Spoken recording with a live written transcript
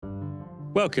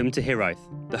Welcome to Hiraeth,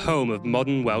 the home of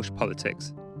modern Welsh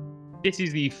politics. This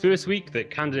is the first week that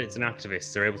candidates and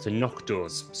activists are able to knock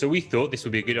doors, so we thought this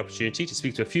would be a good opportunity to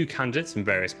speak to a few candidates from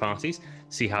various parties,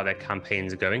 see how their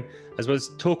campaigns are going, as well as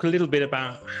talk a little bit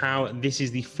about how this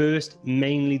is the first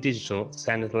mainly digital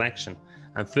Senate election.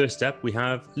 And first up, we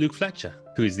have Luke Fletcher,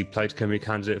 who is the Plaid Cymru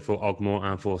candidate for Ogmore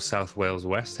and for South Wales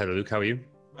West. Hello, Luke, how are you?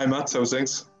 Hi, Matt. How's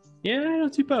things? Yeah,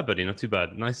 not too bad, buddy. Not too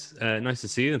bad. Nice to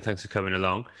see you, and thanks for coming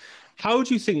along. How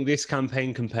do you think this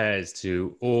campaign compares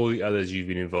to all the others you've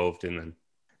been involved in then?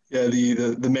 Yeah,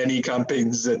 the many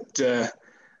campaigns that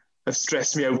have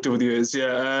stressed me out over the years.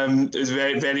 It's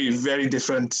very, very, very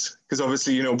different because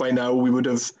obviously, by now we would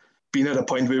have been at a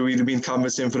point where we'd have been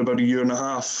canvassing for about a year and a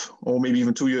half, or maybe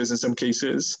even 2 years in some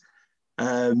cases.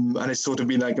 And it's sort of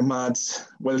been like a mad,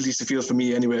 well, at least it feels for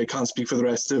me anyway. I can't speak for the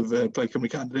rest of Plaid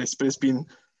Cymru candidates, but it's been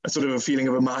a sort of a feeling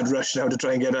of a mad rush now to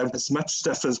try and get out as much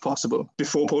stuff as possible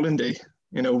before polling day.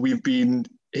 We've been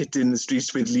hitting the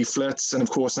streets with leaflets, and of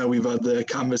course now we've had the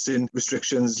canvassing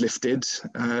restrictions lifted,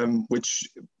 which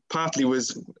partly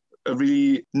was a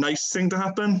really nice thing to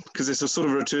happen because it's a sort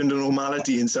of return to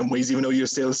normality in some ways, even though you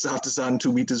still have to stand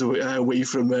 2 meters away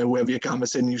from wherever you're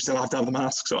canvassing, you still have to have the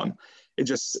masks on. It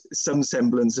just, some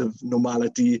semblance of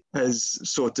normality has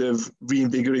sort of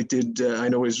reinvigorated, I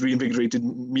know it's reinvigorated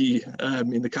me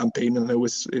in the campaign, and I know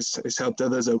it's helped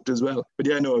others out as well. But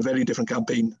yeah, no, a very different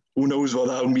campaign. Who knows what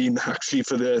that'll mean actually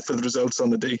for the results on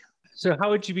the day. So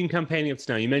how had you been campaigning up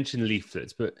to now? You mentioned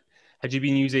leaflets, but had you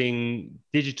been using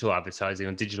digital advertising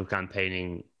and digital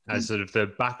campaigning as sort of the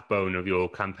backbone of your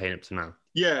campaign up to now?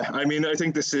 Yeah, I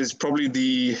think this is probably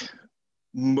the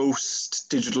most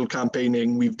digital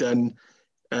campaigning we've done,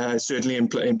 certainly in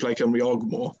Plaid Cymru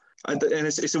Ogmore. And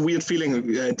it's a weird feeling,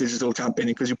 digital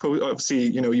campaigning, because you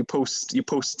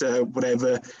post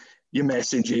whatever your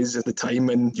message is at the time,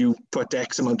 and you put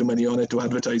X amount of money on it to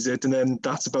advertise it, and then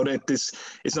that's about it.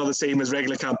 It's not the same as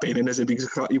regular campaigning, is it? Because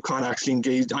you can't actually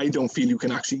engage. I don't feel you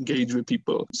can actually engage with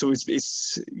people. So it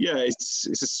is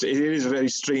a very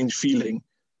strange feeling.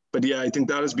 But yeah, I think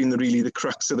that has been the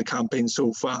crux of the campaign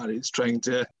so far, is trying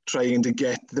to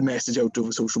get the message out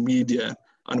over social media.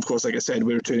 And of course, like I said,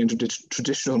 we're returning to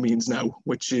traditional means now,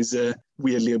 which is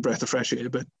weirdly a breath of fresh air,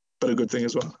 but a good thing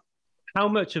as well. How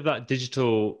much of that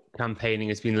digital campaigning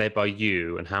has been led by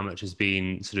you, and how much has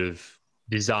been sort of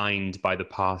designed by the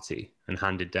party and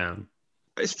handed down?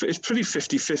 It's pretty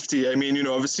 50-50.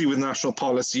 Obviously with national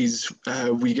policies,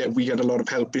 we get a lot of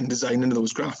help in designing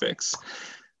those graphics.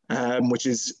 Which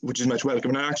is much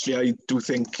welcome. And actually, I do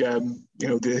think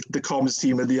the comms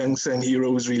team are the unsung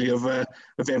heroes really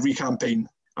of every campaign.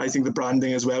 I think the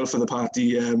branding as well for the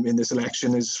party in this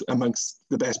election is amongst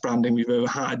the best branding we've ever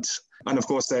had. And of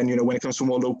course, then when it comes to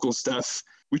more local stuff,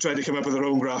 we try to come up with our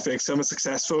own graphics. Some are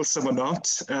successful, some are not.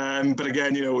 But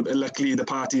again, luckily the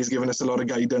party has given us a lot of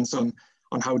guidance on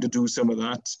how to do some of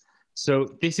that.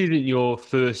 So this isn't your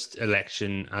first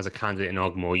election as a candidate in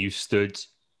Ogmore. You stood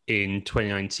in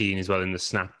 2019 as well in the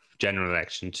Snap general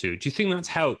election too. Do you think that's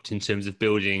helped in terms of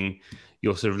building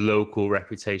your sort of local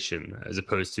reputation, as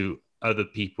opposed to other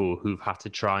people who've had to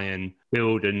try and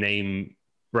build a name,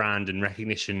 brand and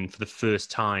recognition for the first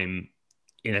time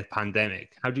in a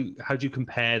pandemic? How do you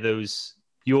compare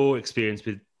your experience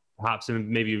with perhaps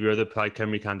maybe your other Plaid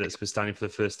Cymru candidates for standing for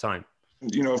the first time?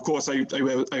 Of course, I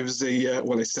was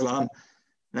I still am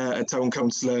a town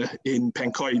councillor in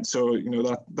Pencoed, so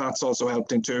that's also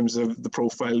helped in terms of the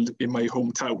profile in my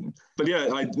hometown. But yeah,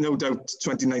 I no doubt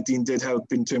 2019 did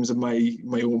help in terms of my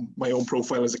own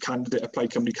profile as a candidate, a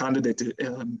Plaid Cymru candidate,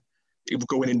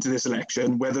 going into this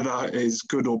election. Whether that is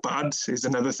good or bad is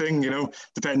another thing.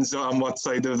 Depends on what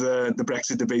side of the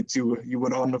Brexit debate you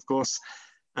were on, of course.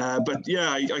 But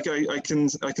yeah, I can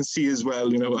see as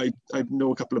well. I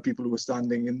know a couple of people who were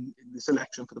standing in this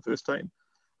election for the first time.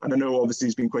 And I know obviously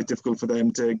it's been quite difficult for them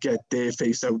to get their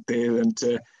face out there and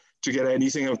to get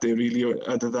anything out there really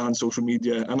other than social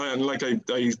media. And like I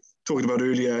talked about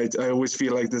earlier, I always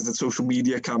feel like there's the social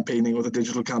media campaigning or the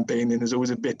digital campaigning is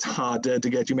always a bit harder to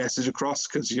get your message across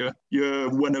because you're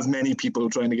one of many people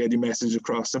trying to get your message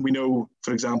across. And we know,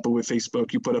 for example, with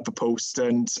Facebook, you put up a post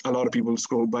and a lot of people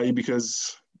scroll by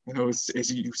because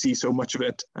you see so much of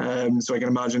it. So I can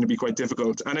imagine it'd be quite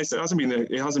difficult. And it hasn't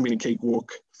been a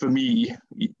cakewalk for me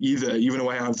either, even though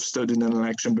I have stood in an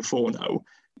election before now.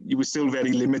 You were still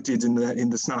very limited in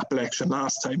the Snap election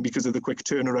last time because of the quick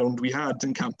turnaround we had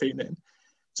in campaigning.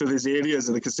 So there's areas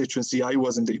of the constituency I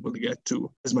wasn't able to get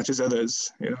to as much as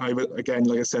others. Again,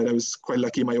 like I said, I was quite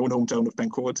lucky in my own hometown of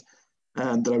Pencoed,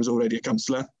 and that I was already a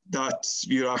councillor. That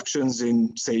your actions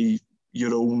in, say,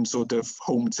 your own sort of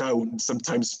hometown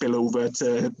sometimes spill over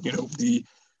to, the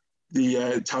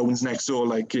the towns next door,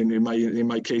 like in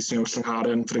my case,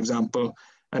 Llangharan, for example,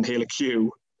 and Hale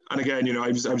Q. And again, I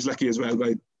was lucky as well.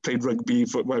 I played rugby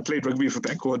for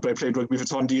Pencoed, but I played rugby for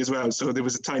Tondy as well. So there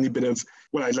was a tiny bit of,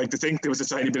 I'd like to think there was a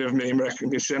tiny bit of name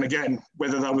recognition. Again,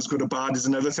 whether that was good or bad is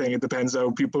another thing. It depends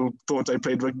how people thought I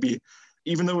played rugby.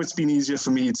 Even though it's been easier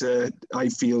for me I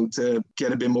feel, to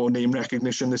get a bit more name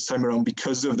recognition this time around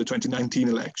because of the 2019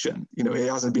 election. It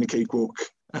hasn't been a cakewalk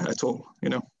at all,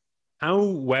 How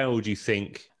well do you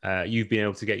think you've been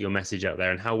able to get your message out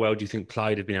there, and how well do you think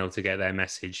Plaid have been able to get their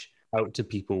message out to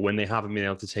people when they haven't been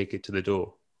able to take it to the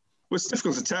door? Well, it's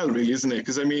difficult to tell, really, isn't it?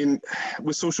 Because,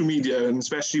 with social media, and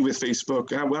especially with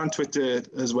Facebook, and on Twitter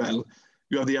as well,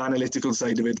 you have the analytical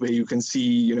side of it where you can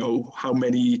see, how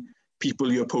many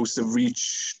people your posts have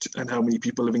reached and how many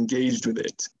people have engaged with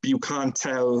it. But you can't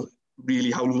tell really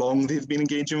how long they've been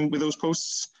engaging with those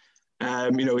posts.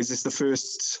 Is this the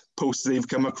first post they've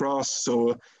come across?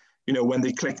 So, when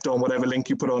they clicked on whatever link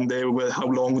you put on there, how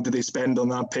long did they spend on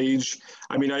that page?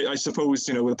 I suppose,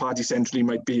 the party centrally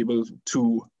might be able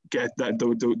to get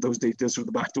those data through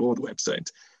the back door of the website.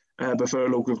 But for a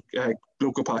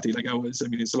local party like ours,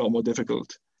 it's a lot more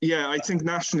difficult. Yeah, I think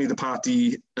nationally the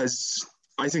party has,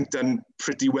 done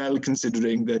pretty well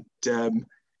considering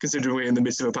we're in the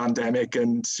midst of a pandemic,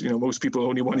 and most people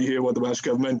only want to hear what the Welsh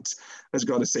Government has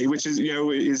got to say, which is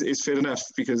is fair enough,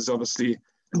 because obviously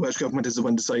the Welsh Government is the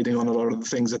one deciding on a lot of the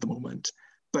things at the moment.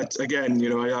 But again,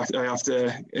 I have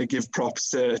to give props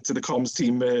to the comms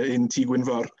team in Tŷ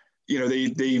Gwynfor.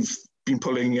 They've been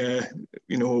pulling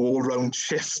all-round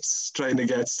shifts trying to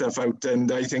get stuff out,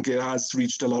 and I think it has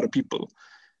reached a lot of people.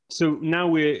 So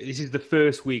now this is the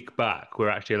first week back, we're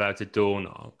actually allowed to door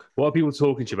knock. What are people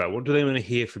talking to you about? What do they want to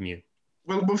hear from you?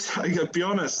 Well, I got to be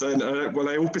honest, and I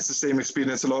hope it's the same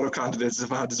experience a lot of candidates have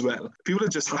had as well. People are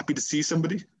just happy to see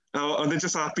somebody, and they're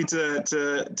just happy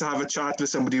to have a chat with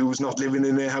somebody who's not living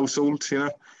in their household,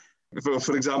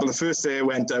 For example, the first day I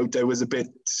went out, I was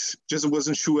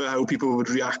wasn't sure how people would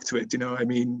react to it.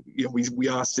 We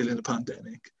are still in a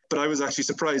pandemic. But I was actually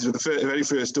surprised with the very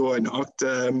first door I knocked.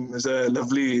 There's a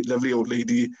lovely, lovely old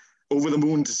lady over the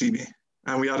moon to see me.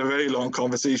 And we had a very long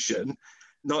conversation,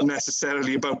 not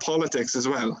necessarily about politics as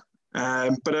well.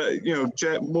 But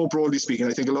more broadly speaking,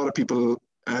 I think a lot of people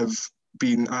have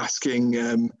been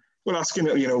asking,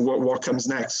 what comes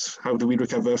next? How do we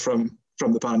recover from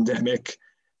the pandemic?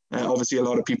 Obviously, a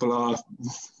lot of people are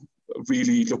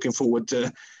really looking forward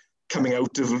to coming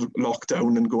out of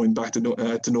lockdown and going back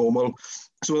to normal.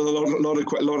 So a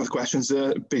lot of questions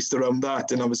are based around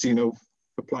that, and obviously, for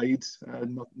Plaid,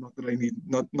 not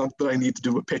that I need to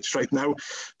do a pitch right now,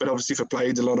 but obviously for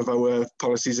Plaid, a lot of our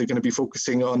policies are going to be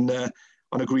focusing on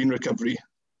a green recovery.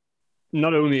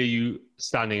 Not only are you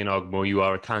standing in Ogmore, you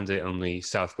are a candidate on the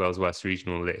South Wales West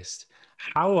regional list.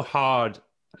 How hard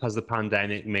has the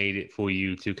pandemic made it for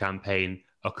you to campaign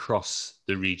across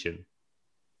the region?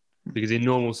 Because in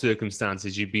normal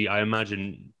circumstances, you'd be, I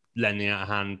imagine, lending out a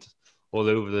hand all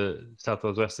over the South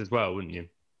Wales West as well, wouldn't you?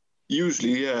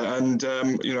 Usually, yeah. And,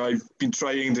 I've been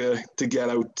trying to get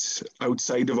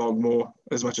outside of Ogmore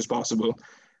as much as possible.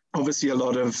 Obviously, a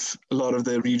lot of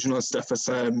the regional stuff has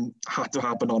had to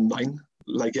happen online,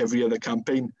 like every other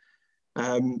campaign.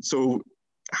 So it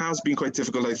has been quite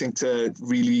difficult, I think, to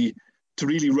really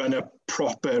run a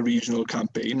proper regional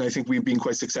campaign. I think we've been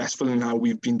quite successful in how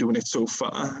we've been doing it so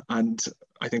far, and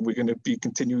I think we're going to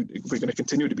continue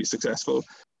to be successful.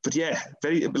 But yeah,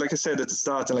 like I said at the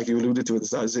start, and like you alluded to at the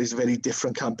start, it's a very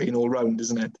different campaign all round,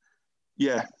 isn't it?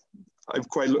 Yeah, I'm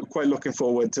quite looking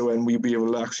forward to when we'll be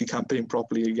able to actually campaign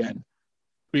properly again.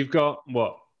 We've got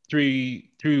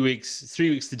three weeks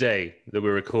today that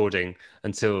we're recording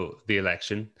until the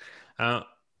election.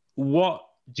 What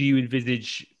do you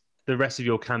envisage the rest of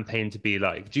your campaign to be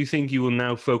like? Do you think you will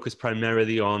now focus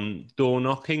primarily on door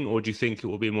knocking, or do you think it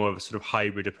will be more of a sort of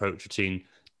hybrid approach between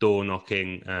door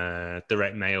knocking,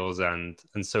 direct mails, and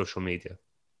social media?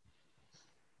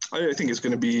 I think it's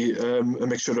going to be a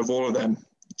mixture of all of them.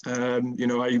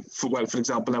 For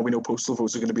example, now we know postal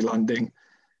votes are going to be landing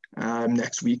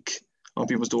next week on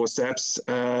people's doorsteps,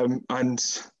 and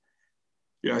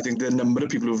I think the number of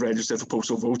people who've registered for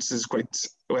postal votes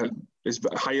is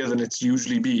higher than it's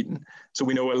usually been. So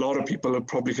we know a lot of people are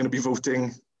probably going to be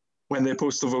voting when their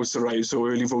postal votes arrive. So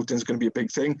early voting is going to be a big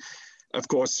thing. Of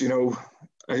course,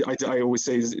 I always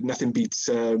say nothing beats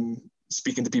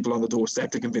speaking to people on the doorstep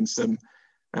to convince them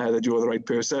that you're the right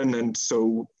person. And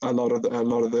so a lot of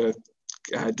the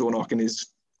door knocking is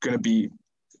going to be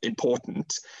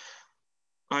important.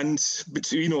 And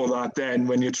between all that, then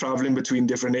when you're traveling between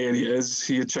different areas,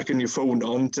 you're checking your phone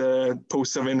on to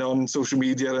post something on social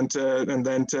media and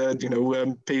then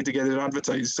to pay to get it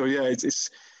advertised. So yeah, it's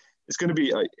going to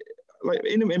be like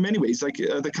in many ways like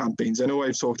other campaigns. I know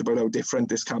I've talked about how different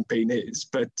this campaign is,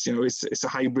 but it's a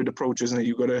hybrid approach, isn't it?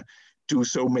 You've got to do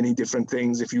so many different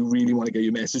things if you really want to get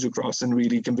your message across and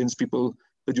really convince people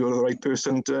that you're the right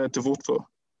person to vote for.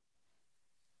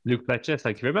 Luke Fletcher,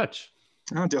 thank you very much.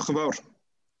 Diolch yn fawr.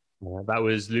 That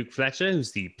was Luke Fletcher,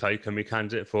 who's the Plaid Cymru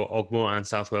candidate for Ogmore and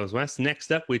South Wales West.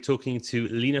 Next up, we're talking to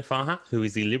Lena Farhat, who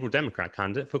is the Liberal Democrat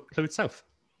candidate for Clwyd South.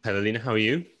 Hello, Lena, how are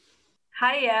you?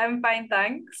 Hi, I'm fine,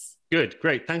 thanks. Good,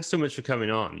 great. Thanks so much for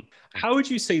coming on. How would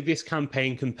you say this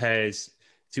campaign compares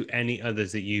to any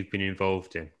others that you've been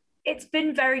involved in? It's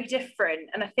been very different,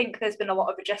 and I think there's been a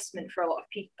lot of adjustment for a lot of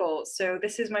people. So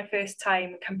this is my first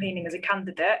time campaigning as a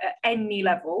candidate at any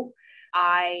level.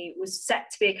 I was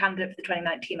set to be a candidate for the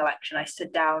 2019 election. I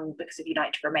stood down because of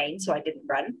Unite to Remain, so I didn't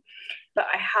run. But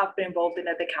I have been involved in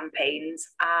other campaigns,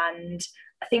 and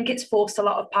I think it's forced a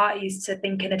lot of parties to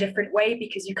think in a different way,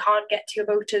 because you can't get to your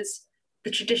voters the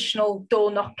traditional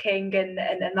door knocking and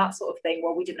that sort of thing.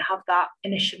 Well, we didn't have that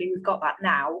initially, we've got that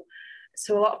now.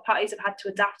 So a lot of parties have had to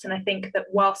adapt, and I think that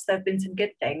whilst there have been some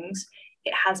good things,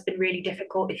 it has been really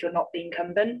difficult if you're not the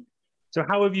incumbent. So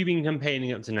how have you been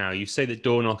campaigning up to now? You say that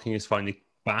door knocking is finally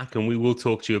back, and we will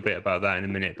talk to you a bit about that in a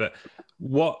minute, but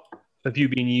what have you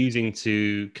been using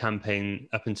to campaign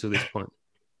up until this point?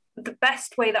 The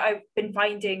best way that I've been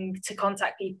finding to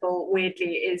contact people,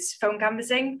 weirdly, is phone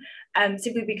canvassing,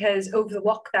 simply because over the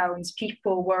lockdowns,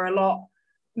 people were a lot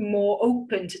more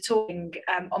open to talking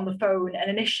on the phone. And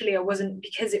initially I wasn't,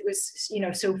 because it was,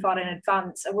 so far in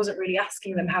advance, I wasn't really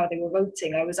asking them how they were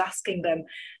voting. I was asking them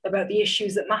about the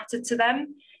issues that mattered to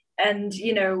them. And,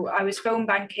 I was phone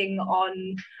banking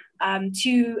on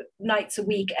 2 nights a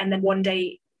week and then one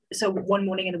day, so one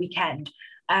morning and a weekend.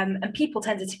 And people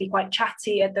tended to be quite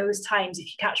chatty at those times. If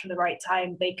you catch them the right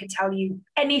time, they could tell you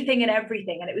anything and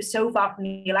everything. And it was so far from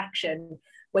the election,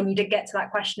 when you did get to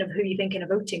that question of who you're thinking of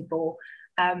voting for,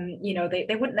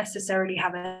 they wouldn't necessarily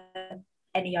have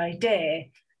any idea.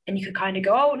 And you could kind of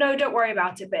go, oh, no, don't worry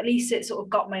about it. But at least it sort of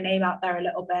got my name out there a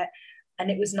little bit. And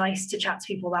it was nice to chat to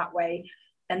people that way.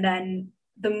 And then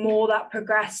the more that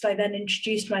progressed, I then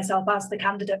introduced myself as the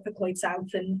candidate for Clwyd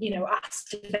South and,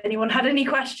 asked if anyone had any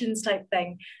questions type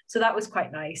thing. So that was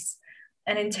quite nice.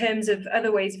 And in terms of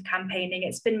other ways of campaigning,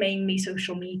 it's been mainly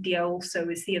social media also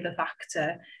is the other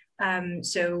factor.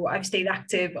 So I've stayed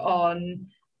active on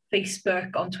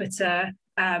Facebook, on Twitter,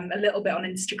 a little bit on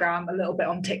Instagram, a little bit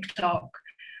on TikTok.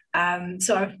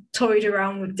 So I've toyed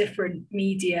around with different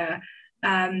media,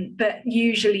 but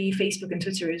usually Facebook and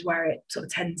Twitter is where it sort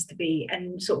of tends to be,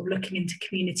 and sort of looking into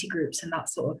community groups and that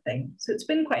sort of thing. So it's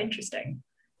been quite interesting.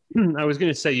 I was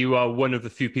going to say you are one of the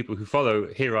few people who follow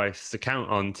Hiraeth's account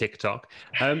on TikTok.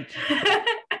 How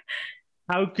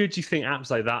good do you think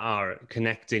apps like that are at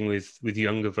connecting with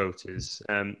younger voters?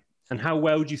 And how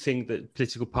well do you think that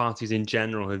political parties in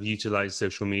general have utilised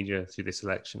social media through this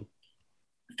election?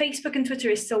 Facebook and Twitter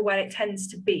is still where it tends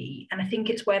to be. And I think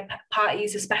it's where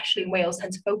parties, especially in Wales,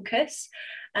 tend to focus.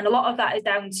 And a lot of that is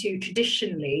down to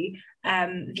traditionally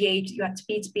the age you had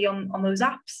to be on those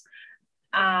apps.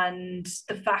 And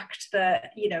the fact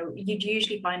that, you'd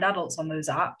usually find adults on those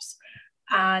apps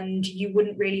and you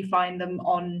wouldn't really find them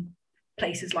on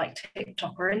places like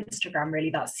TikTok or Instagram, really.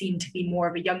 That seemed to be more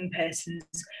of a young person's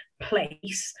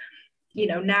place.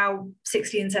 Now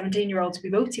 16 and 17-year-olds will be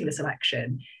voting this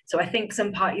election. So I think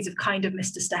some parties have kind of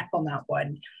missed a step on that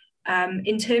one.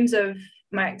 In terms of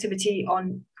my activity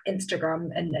on Instagram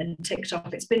and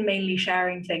TikTok, it's been mainly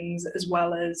sharing things as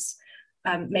well as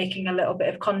making a little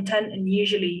bit of content. And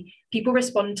usually people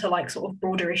respond to like sort of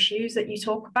broader issues that you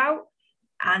talk about.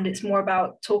 And it's more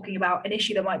about talking about an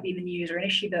issue that might be in the news or an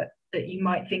issue that you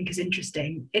might think is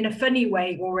interesting in a funny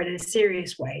way or in a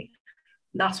serious way.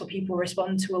 That's what people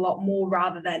respond to a lot more,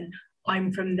 rather than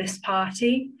I'm from this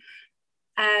party.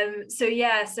 So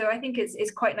I think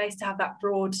it's quite nice to have that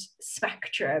broad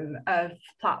spectrum of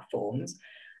platforms.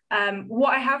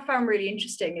 What I have found really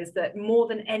interesting is that more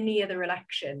than any other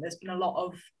election, there's been a lot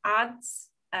of ads.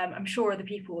 I'm sure other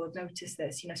people have noticed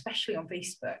this, especially on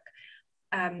Facebook.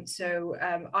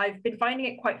 I've been finding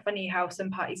it quite funny how some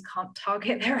parties can't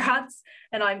target their ads,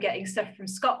 and I'm getting stuff from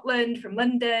Scotland, from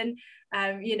London,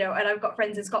 and I've got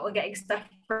friends in Scotland getting stuff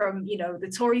from,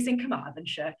 the Tories in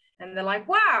Carmarthenshire, and they're like,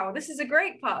 wow, this is a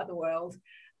great part of the world,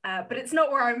 but it's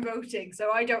not where I'm voting,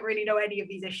 so I don't really know any of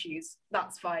these issues.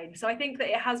 That's fine. So I think that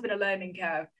it has been a learning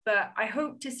curve, but I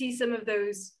hope to see some of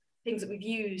those things that we've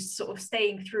used sort of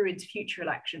staying through into future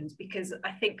elections, because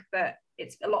I think that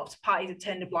it's a lot of parties have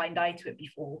turned a blind eye to it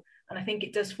before. And I think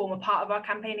it does form a part of our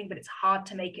campaigning, but it's hard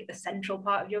to make it the central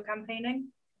part of your campaigning.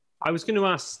 I was going to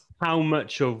ask how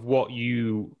much of what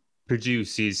you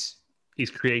produce is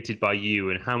created by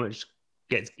you and how much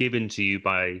gets given to you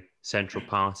by Central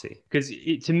Party. Because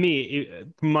to me,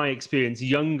 from my experience,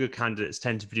 younger candidates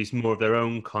tend to produce more of their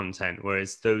own content,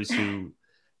 whereas those who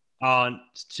aren't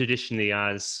traditionally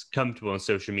as comfortable on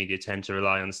social media tend to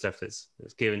rely on the stuff that's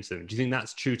given to them. Do you think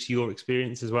that's true to your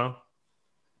experience as well?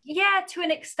 Yeah, to an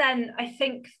extent. I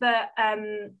think that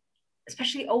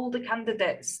especially older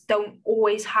candidates don't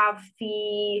always have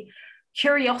the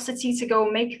curiosity to go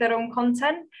and make their own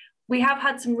content. We have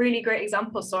had some really great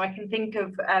examples. So I can think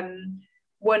of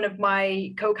one of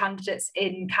my co-candidates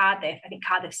in Cardiff, I think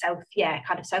Cardiff South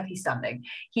East Standing.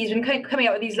 He's been coming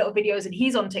out with these little videos, and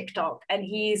he's on TikTok, and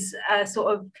he's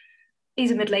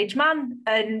he's a middle-aged man,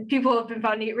 and people have been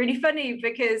finding it really funny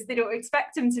because they don't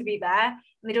expect him to be there,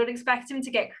 and they don't expect him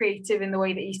to get creative in the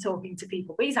way that he's talking to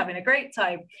people, but he's having a great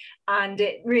time, and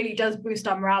it really does boost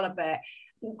our morale a bit.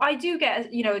 I do get,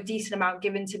 a decent amount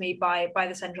given to me by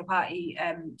the Central Party,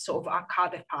 sort of our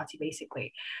Cardiff party,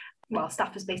 basically. Well,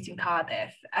 staff is based in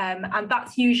Cardiff, and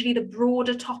that's usually the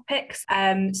broader topics.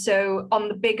 So on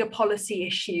the bigger policy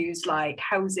issues like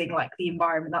housing, like the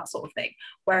environment, that sort of thing,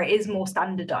 where it is more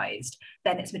standardised,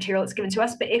 then it's material that's given to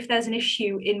us. But if there's an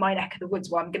issue in my neck of the woods,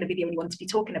 well, I'm going to be the only one to be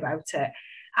talking about it.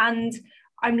 And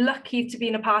I'm lucky to be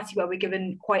in a party where we're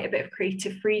given quite a bit of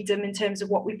creative freedom in terms of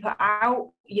what we put out.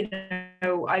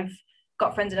 I've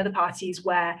got friends in other parties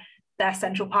where their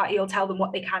Central Party will tell them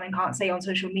what they can and can't say on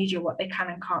social media, what they can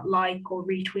and can't like or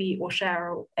retweet or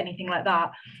share or anything like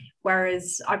that.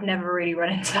 Whereas I've never really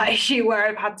run into that issue where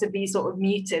I've had to be sort of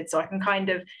muted, so I can kind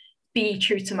of be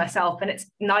true to myself. And it's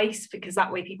nice because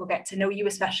that way people get to know you,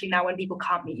 especially now when people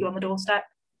can't meet you on the doorstep.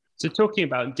 So talking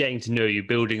about getting to know you,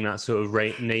 building that sort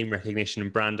of name recognition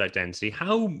and brand identity,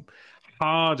 how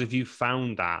hard have you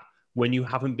found that when you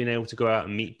haven't been able to go out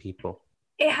and meet people?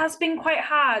 It has been quite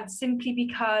hard, simply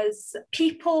because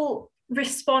people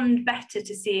respond better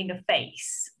to seeing a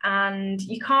face, and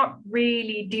you can't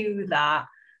really do that,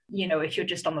 if you're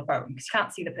just on the phone, because you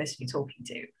can't see the person you're talking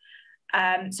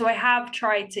to. So I have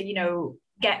tried to,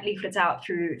 get leaflets out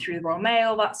through the Royal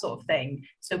Mail, that sort of thing,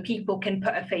 so people can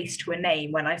put a face to a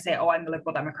name when I say, oh, I'm the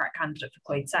Liberal Democrat candidate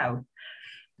for Clwyd South.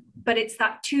 But it's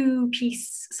that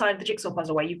two-piece side of the jigsaw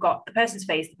puzzle where you've got the person's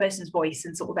face, the person's voice,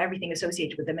 and sort of everything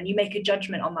associated with them, and you make a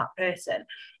judgment on that person.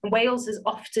 And Wales has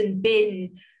often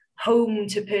been home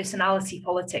to personality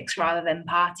politics rather than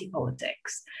party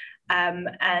politics.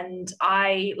 And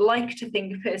I like to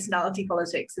think of personality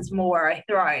politics as more where I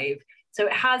thrive. So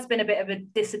it has been a bit of a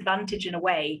disadvantage in a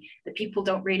way that people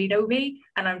don't really know me,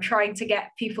 and I'm trying to get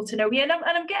people to know me, and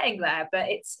I'm getting there, but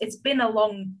it's been a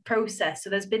long process. So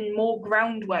there's been more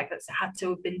groundwork that's had to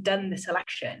have been done this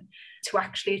election to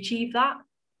actually achieve that.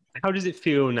 How does it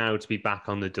feel now to be back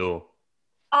on the door?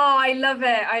 Oh, I love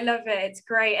it. It's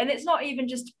great. And it's not even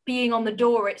just being on the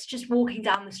door, it's just walking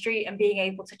down the street and being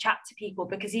able to chat to people,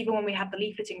 because even when we had the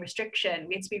leafleting restriction,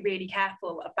 we had to be really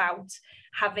careful about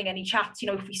having any chats.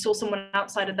 If we saw someone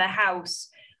outside of their house,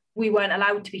 we weren't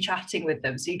allowed to be chatting with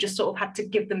them. So you just sort of had to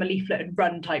give them a leaflet and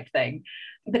run type thing.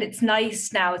 But it's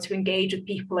nice now to engage with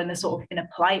people in a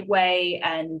polite way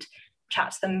and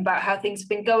chat to them about how things have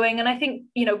been going. And I think,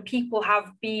 people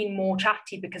have been more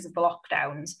chatty because of the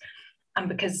lockdowns. And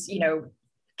because,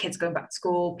 kids going back to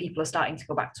school, people are starting to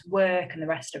go back to work and the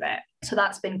rest of it. So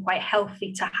that's been quite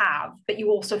healthy to have. But you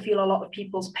also feel a lot of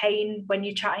people's pain when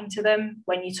you're chatting to them,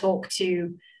 when you talk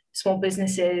to small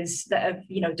businesses that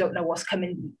have, don't know what's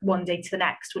coming one day to the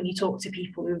next. When you talk to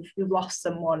people who've lost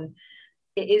someone,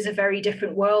 it is a very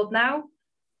different world now.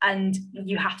 And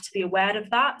you have to be aware of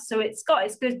that. So it's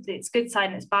good side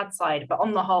and it's bad side. But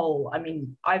on the whole,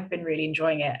 I've been really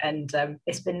enjoying it, and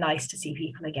it's been nice to see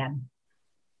people again.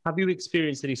 Have you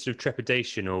experienced any sort of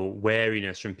trepidation or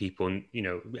wariness from people? And,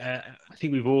 I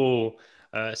think we've all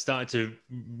started to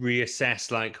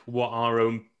reassess what our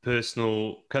own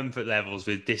personal comfort levels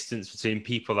with distance between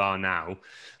people are now.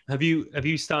 Have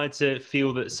you started to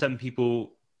feel that some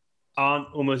people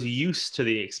aren't almost used to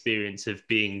the experience of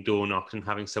being door knocked and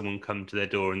having someone come to their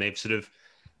door, and they've sort of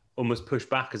almost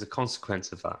pushed back as a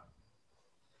consequence of that?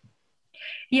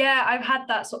 Yeah, I've had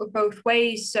that sort of both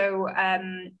ways. So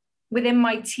within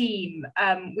my team,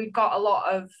 we've got a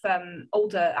lot of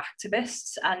older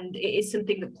activists, and it is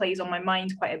something that plays on my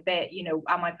mind quite a bit. You know,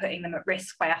 am I putting them at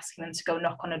risk by asking them to go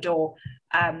knock on a door,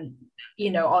 you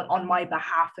know, on my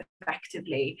behalf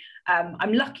effectively?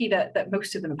 I'm lucky that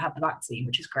most of them have had the vaccine,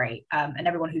 which is great, and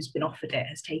everyone who's been offered it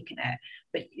has taken it.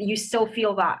 But you still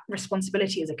feel that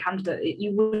responsibility as a candidate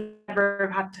you would never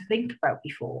have had to think about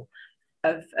before,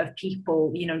 of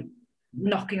people, you know,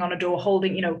 knocking on a door,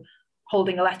 holding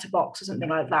a letterbox or something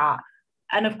like that.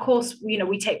 And of course, you know,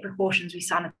 we take precautions, we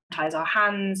sanitize our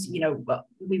hands, you know,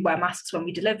 we wear masks when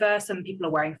we deliver, some people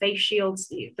are wearing face shields,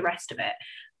 the rest of it.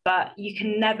 But you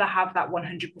can never have that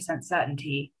 100%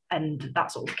 certainty and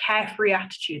that sort of carefree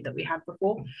attitude that we had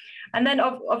before. And then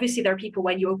obviously there are people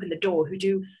when you open the door who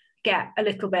do get a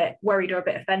little bit worried or a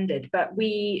bit offended, but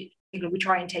we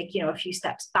try and take, you know, a few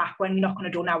steps back. When we knock on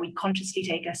a door now, we consciously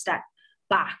take a step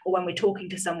back, or when we're talking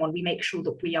to someone, we make sure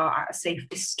that we are at a safe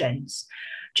distance,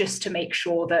 just to make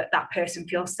sure that that person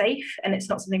feels safe. And it's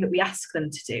not something that we ask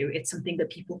them to do, it's something that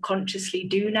people consciously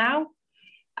do now,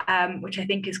 which I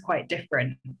think is quite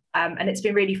different. And it's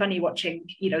been really funny watching,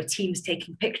 you know, teams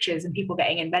taking pictures and people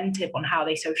getting inventive on how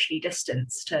they socially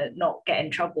distance to not get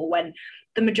in trouble, when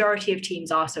the majority of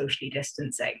teams are socially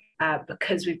distancing,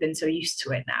 because we've been so used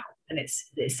to it now, and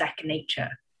it's second nature.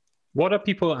 What are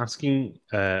people asking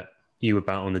you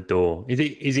about on the door?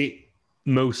 Is it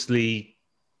mostly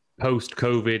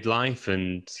post-COVID life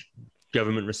and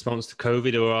government response to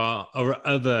COVID, or are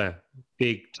other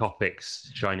big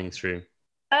topics shining through?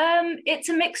 It's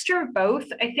a mixture of both.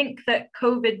 I think that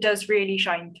COVID does really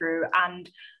shine through, and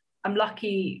I'm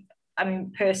lucky, I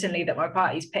mean, personally, that my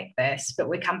party's picked this, but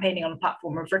we're campaigning on a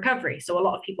platform of recovery. So a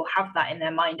lot of people have that in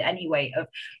their mind anyway, of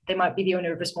they might be the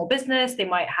owner of a small business, they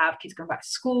might have kids going back to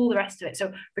school, the rest of it.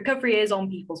 So recovery is on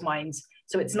people's minds.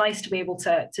 So it's nice to be able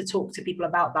to talk to people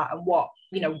about that and what,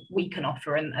 you know, we can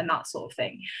offer and that sort of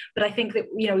thing. But I think that,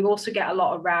 you know, we also get a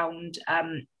lot around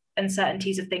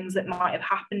uncertainties of things that might have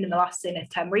happened in the last Zenith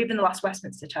term, or even the last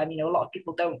Westminster term. You know, a lot of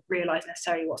people don't realise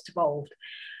necessarily what's devolved.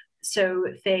 So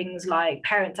things like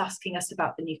parents asking us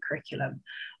about the new curriculum,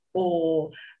 or,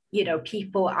 you know,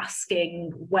 people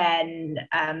asking when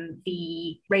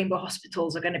the Rainbow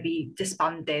Hospitals are going to be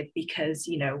disbanded because,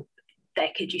 you know, their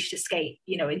kids used to skate,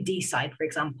 you know, in Deeside, for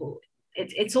example.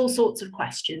 It's all sorts of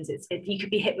questions. You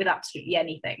could be hit with absolutely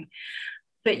anything.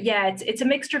 But yeah, it's a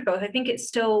mixture of both. I think it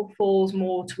still falls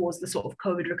more towards the sort of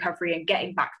COVID recovery and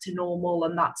getting back to normal,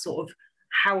 and that sort of,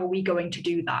 how are we going to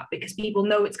do that? Because people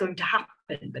know it's going to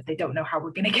happen, but they don't know how we're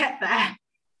going to get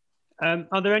there.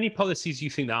 Are there any policies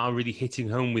you think that are really hitting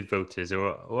home with voters,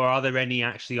 or are there any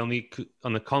actually on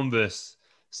the converse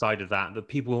side of that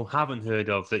people haven't heard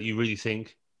of that you really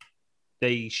think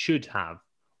they should have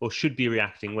or should be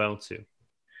reacting well to?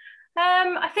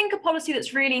 I think a policy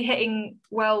that's really hitting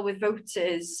well with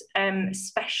voters,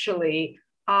 especially,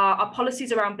 are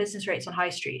policies around business rates on high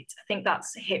streets. I think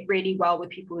that's hit really well with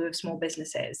people who have small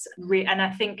businesses. And I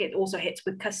think it also hits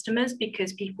with customers,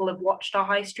 because people have watched our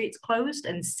high streets closed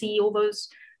and see all those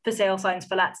for sale signs,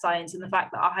 for let signs, and the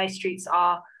fact that our high streets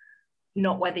are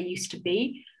not where they used to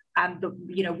be. But,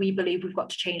 you know, we believe we've got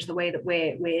to change the way that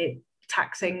we're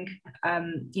taxing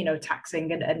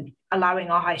and allowing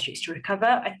our high streets to recover.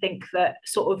 I think that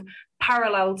sort of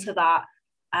parallel to that,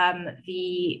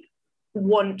 the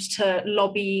want to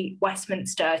lobby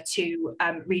Westminster to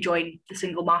rejoin the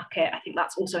single market, I think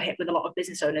that's also hit with a lot of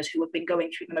business owners who have been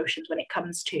going through the motions when it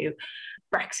comes to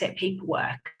Brexit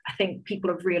paperwork. I think people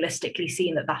have realistically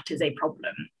seen that is a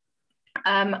problem.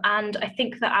 And I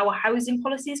think that our housing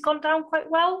policy has gone down quite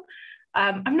well.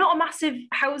 I'm not a massive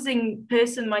housing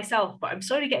person myself, but I'm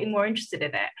slowly getting more interested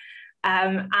in it.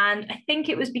 And I think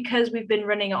it was because we've been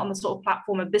running it on the sort of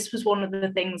platform of, this was one of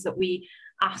the things that we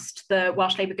asked the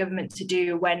Welsh Labour government to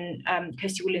do when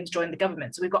Kirsty Williams joined the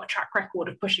government. So we've got a track record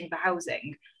of pushing for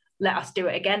housing. Let us do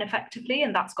it again effectively,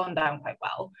 and that's gone down quite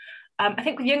well. I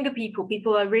think with younger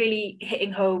people are really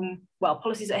hitting home, well,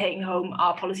 policies that are hitting home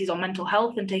are policies on mental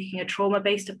health and taking a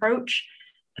trauma-based approach,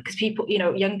 because people, you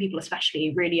know, young people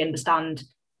especially, really understand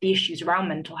the issues around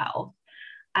mental health.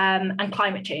 And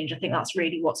climate change, I think that's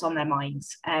really what's on their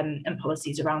minds, and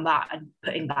policies around that, and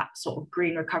putting that sort of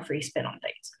green recovery spin on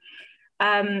things.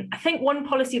 I think one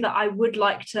policy that I would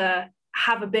like to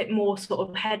have a bit more sort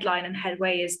of headline and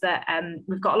headway is that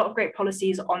we've got a lot of great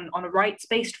policies on a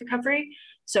rights-based recovery.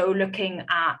 So looking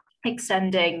at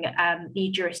extending the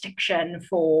jurisdiction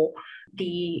for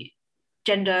the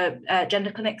gender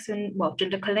clinic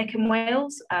in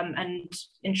Wales, and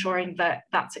ensuring that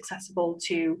that's accessible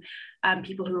to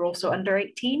people who are also under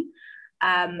 18.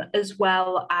 as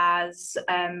well as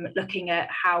looking at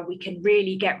how we can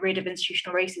really get rid of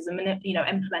institutional racism and,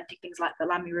 implementing things like the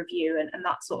Lammy Review and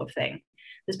that sort of thing.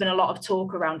 There's been a lot of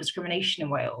talk around discrimination in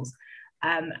Wales,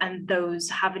 and those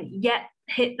haven't yet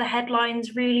hit the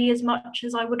headlines really as much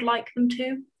as I would like them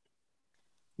to.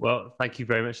 Well, thank you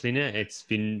very much, Lena. It's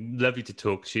been lovely to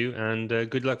talk to you, and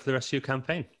good luck for the rest of your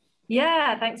campaign.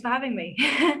 Yeah, thanks for having me.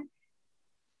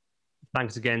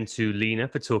 Thanks again to Lena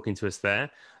for talking to us there.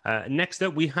 Next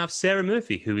up, we have Sarah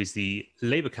Murphy, who is the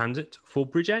Labour candidate for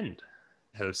Bridgend.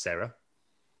 Hello, Sarah.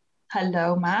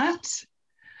 Hello, Matt.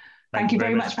 Thank you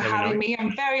very much for having me.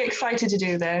 I'm very excited to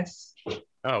do this.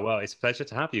 Oh, well, it's a pleasure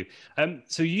to have you.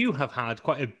 So you have had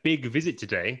quite a big visit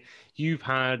today. You've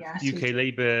had UK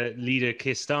Labour leader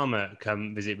Keir Starmer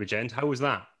come visit Bridgend. How was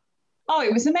that? Oh,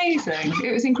 it was amazing.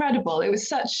 It was incredible. It was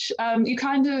such,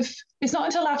 it's not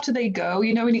until after they go,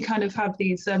 when you kind of have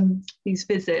these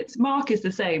visits. Mark is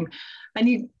the same.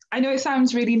 And I know it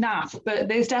sounds really naff, but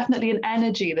there's definitely an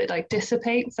energy that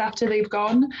dissipates after they've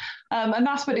gone. And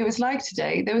that's what it was like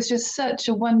today. There was just such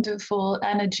a wonderful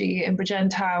energy in Bridgend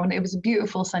town. It was a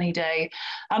beautiful sunny day.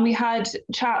 And we had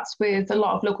chats with a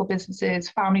lot of local businesses,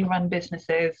 family-run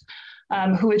businesses,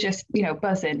 who were just,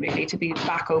 buzzing really to be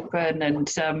back open.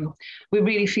 And we're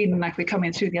really feeling like we're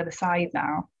coming through the other side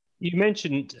now. You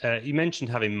mentioned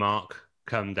having Mark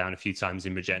come down a few times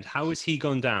in Bridgend. How has he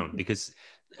gone down? Because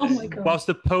whilst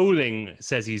the polling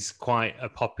says he's quite a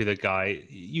popular guy,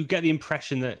 you get the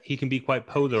impression that he can be quite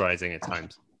polarising at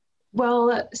times.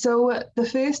 Well, so the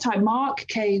first time Mark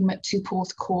came to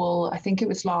Porthcawl, I think it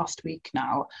was last week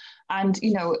now, and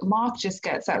Mark just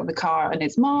gets out of the car and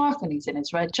it's Mark and he's in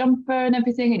his red jumper and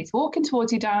everything, and he's walking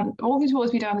towards me down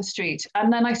the street,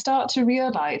 and then I start to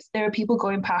realise there are people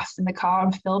going past in the car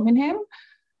and filming him.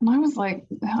 And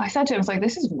I said to him,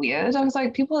 this is weird. I was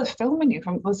like, people are filming you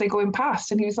as they going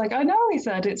past. And he was like, I know, he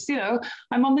said, it's,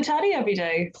 I'm on the telly every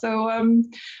day. So,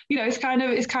 it's kind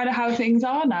of how things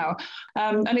are now.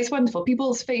 And it's wonderful.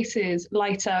 People's faces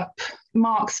light up.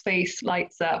 Mark's face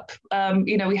lights up.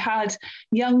 We had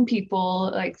young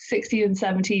people like 16 and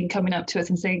 17 coming up to us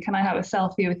and saying, can I have a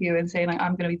selfie with you? And saying,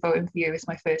 I'm going to be voting for you. It's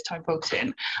my first time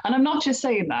voting. And I'm not just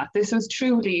saying that. This was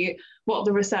truly what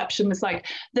the reception was like.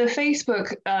 The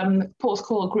Facebook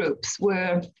Porthcawl groups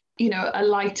were,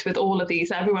 alight with all of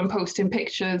these, everyone posting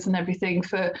pictures and everything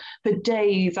for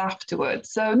days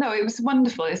afterwards. So no, it was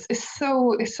wonderful. It's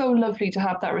so lovely to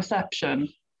have that reception.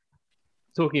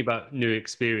 Talking about new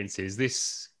experiences,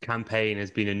 this campaign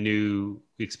has been a new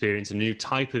experience, a new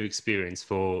type of experience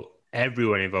for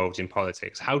everyone involved in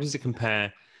politics. How does it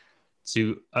compare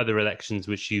to other elections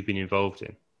which you've been involved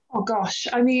in? Oh gosh,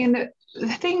 I mean, the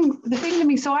thing to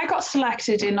me, so I got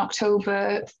selected in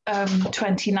October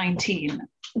 2019,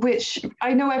 which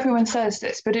I know everyone says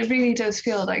this, but it really does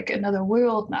feel like another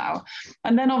world now.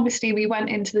 And then obviously we went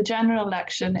into the general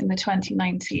election in the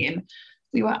 2019.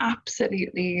 We were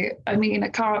absolutely, I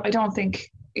don't think,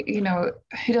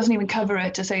 it doesn't even cover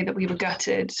it to say that we were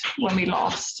gutted when we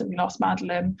lost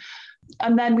Madeline.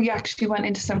 And then we actually went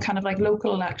into some kind of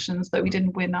local elections that we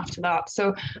didn't win after that.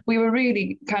 So we were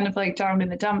really kind of down in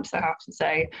the dumps, I have to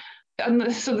say.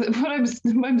 And so what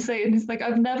I'm saying is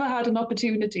I've never had an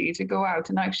opportunity to go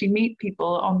out and actually meet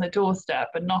people on the doorstep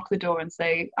and knock the door and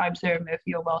say, I'm Sarah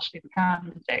Murphy, your Welsh Labour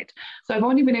candidate. So I've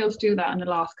only been able to do that in the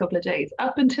last couple of days.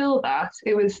 Up until that,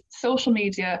 it was social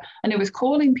media and it was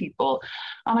calling people.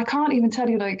 And I can't even tell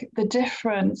you the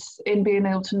difference in being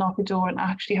able to knock a door and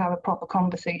actually have a proper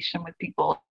conversation with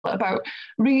people about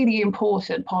really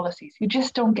important policies. You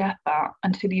just don't get that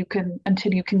until you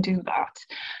can do that.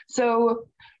 So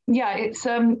yeah,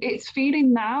 it's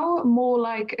feeling now more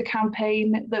like a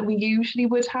campaign that we usually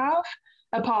would have,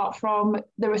 apart from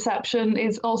the reception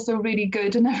is also really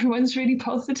good and everyone's really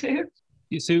positive.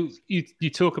 So you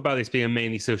talk about this being a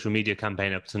mainly social media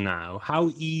campaign up to now.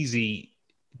 How easy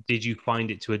did you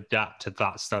find it to adapt to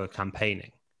that style of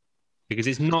campaigning? Because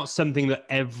it's not something that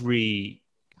every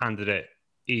candidate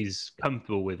is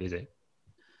comfortable with, is it?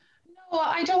 Well,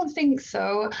 I don't think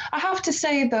so. I have to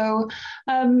say, though,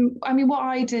 what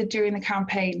I did during the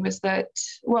campaign was that,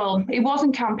 it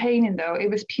wasn't campaigning, though. It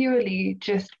was purely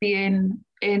just being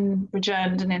in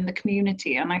Bridgend and in the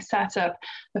community. And I set up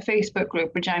a Facebook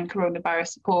group, Bridgend Coronavirus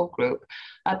Support Group,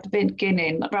 at the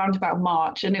beginning, around about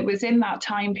March. And it was in that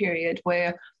time period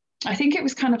where I think it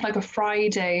was kind of like a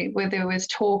Friday where there was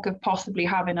talk of possibly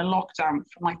having a lockdown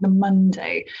from the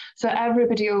Monday. So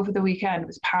everybody over the weekend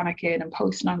was panicking and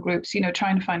posting on groups,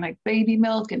 trying to find baby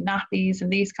milk and nappies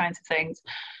and these kinds of things.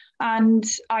 And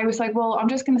I was like, well, I'm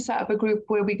just going to set up a group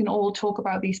where we can all talk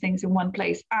about these things in one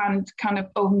place and kind of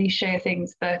only share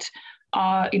things that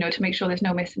to make sure there's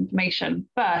no misinformation.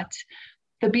 But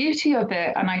the beauty of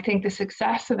it, and I think the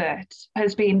success of it,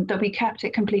 has been that we kept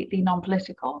it completely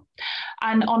non-political.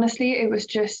 And honestly,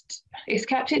 it's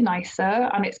kept it nicer,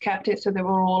 and it's kept it so that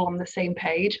we're all on the same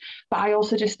page. But I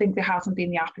also just think there hasn't been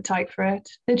the appetite for it.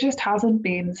 There just hasn't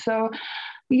been. So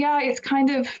yeah, it's kind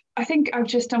of, I think I've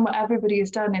just done what everybody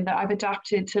has done, in that I've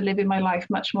adapted to living my life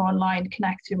much more online,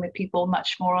 connecting with people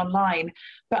much more online.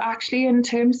 But actually, in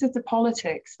terms of the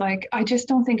politics, like, I just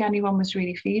don't think anyone was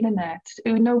really feeling it.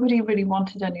 Nobody really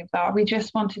wanted any of that. We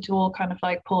just wanted to all kind of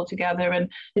like pull together,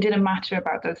 and it didn't matter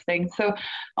about those things. So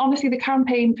honestly, the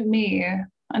campaign for me,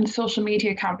 and the social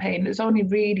media campaign, has only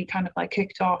really kind of like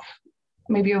kicked off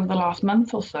maybe over the last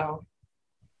month or so.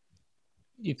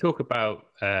 You talk about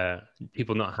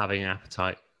people not having an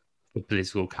appetite for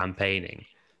political campaigning.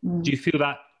 Do you feel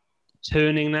that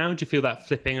turning now? Do you feel that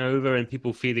flipping over, and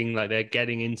people feeling like they're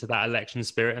getting into that election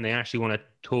spirit and they actually want to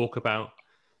talk about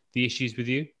the issues with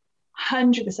you?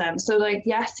 100%. So like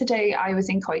yesterday I was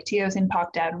in Coity, I was in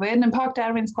Park Derwin, and Park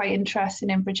Derwin's quite interesting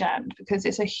in Bridgend because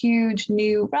it's a huge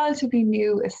relatively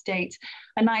new estate.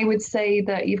 And I would say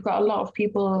that you've got a lot of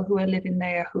people who are living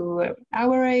there who are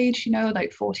our age,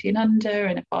 like 40 and under,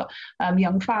 and have got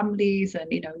young families and,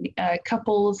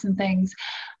 couples and things.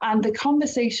 And the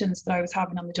conversations that I was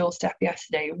having on the doorstep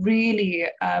yesterday really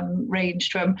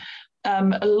ranged from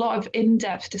a lot of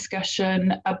in-depth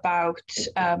discussion about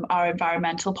our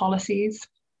environmental policies.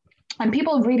 And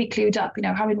people really clued up,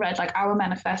 having read like our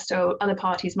manifesto, other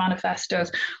parties'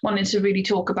 manifestos, wanting to really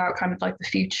talk about kind of like the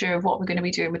future of what we're going to be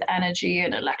doing with energy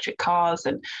and electric cars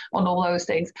and on all those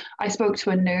things. I spoke to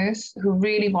a nurse who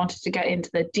really wanted to get into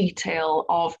the detail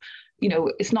of,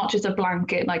 it's not just a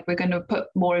blanket, like we're going to put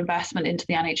more investment into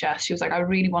the NHS. She was like, I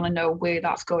really want to know where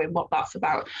that's going, what that's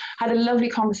about. Had a lovely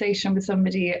conversation with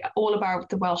somebody all about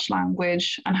the Welsh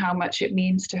language and how much it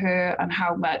means to her, and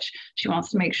how much she wants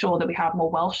to make sure that we have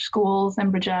more Welsh schools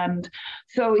in Bridgend.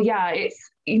 So yeah, it's,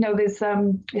 there's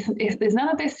none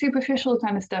of this superficial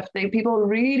kind of stuff. People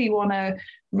really want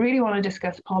to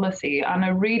discuss policy, and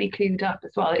are really clued up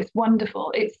as well. It's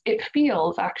wonderful. It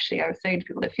feels, actually, I was saying to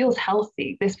people, it feels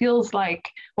healthy. This feels like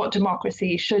what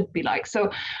democracy should be like.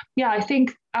 So yeah, I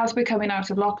think as we're coming out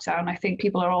of lockdown, I think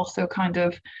people are also kind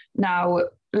of now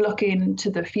looking to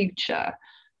the future.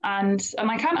 And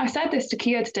I said this to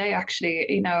Kia today,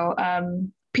 actually,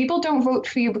 people don't vote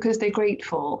for you because they're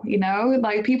grateful,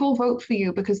 like people vote for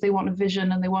you because they want a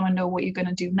vision and they want to know what you're going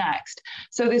to do next.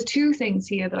 So there's two things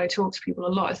here that I talk to people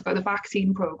a lot. It's about the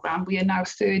vaccine program. We are now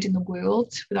third in the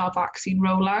world with our vaccine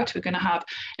rollout. We're going to have,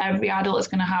 every adult is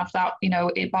going to have that,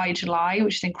 by July,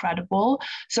 which is incredible.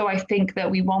 So I think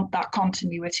that we want that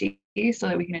continuity so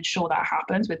that we can ensure that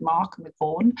happens with Mark and with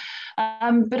Vaughan.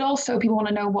 But also people want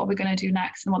to know what we're going to do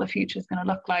next and what the future is going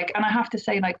to look like. And I have to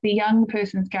say, like, the young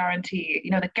person's guarantee,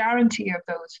 the guarantee of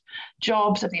those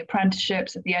jobs, of the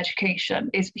apprenticeships, of the education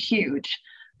is huge.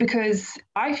 Because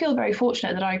I feel very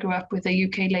fortunate that I grew up with a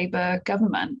UK Labour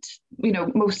government,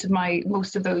 most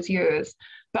of those years.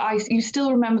 But you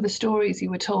still remember the stories you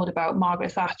were told about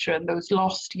Margaret Thatcher and those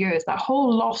lost years, that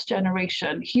whole lost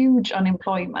generation, huge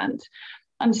unemployment.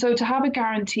 And so to have a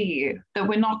guarantee that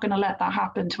we're not going to let that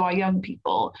happen to our young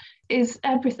people is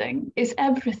everything,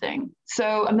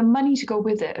 So, and the money to go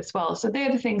with it as well. So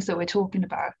they're the things that we're talking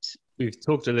about. We've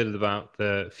talked a little about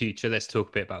the future. Let's talk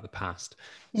a bit about the past.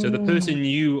 So the person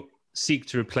you seek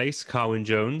to replace, Carwyn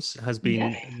Jones, has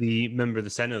been the member of the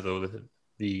Senedd, or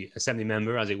the Assembly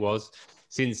member, as it was,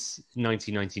 since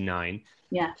 1999.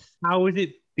 Yes. How has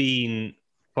it been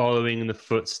following in the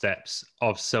footsteps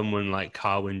of someone like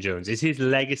Carwyn Jones? Is his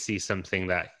legacy something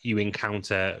that you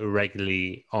encounter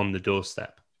regularly on the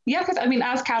doorstep? Yeah, because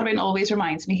as Carwyn always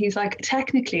reminds me, he's like,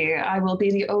 technically, I will be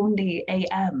the only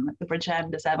AM the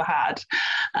Bridgend has ever had.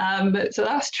 So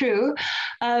that's true.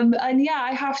 And yeah,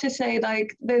 I have to say,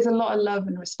 like, there's a lot of love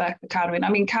and respect for Carwyn.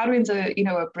 Carwyn's a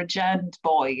Bridgend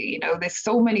boy. There's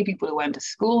so many people who went to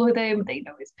school with him. They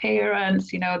know his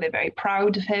parents. They're very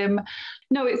proud of him.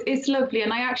 No, it's lovely.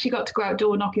 And I actually got to go out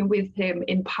door knocking with him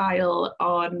in Pyle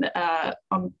on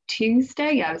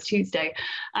Tuesday. Yeah, it was Tuesday.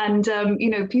 And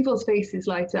people's faces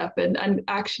light up, and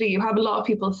actually you have a lot of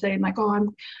people saying like,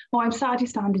 I'm sad you're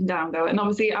standing down though. And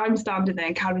obviously I'm standing there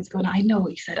and Carwyn's going, I know.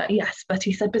 He said yes, but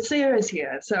Sarah's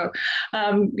here. So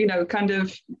kind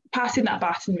of passing that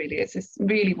baton, really. It's just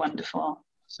really wonderful.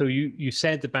 So you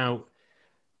said about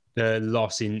the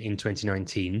loss in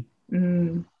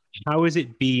 2019. How has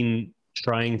it been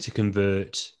trying to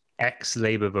convert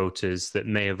ex-Labour voters that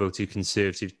may have voted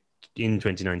Conservative in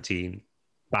 2019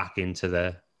 back into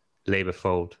the Labour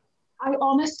fold? I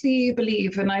honestly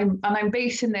believe, and I'm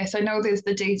basing this. I know there's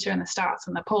the data and the stats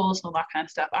and the polls and all that kind of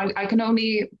stuff. I can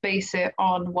only base it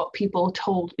on what people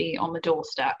told me on the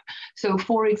doorstep. So,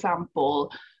 for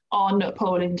example, on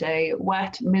polling day,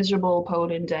 wet, miserable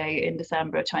polling day in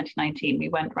December 2019, we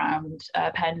went round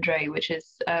Pendray, which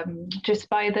is just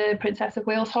by the Princess of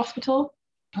Wales Hospital,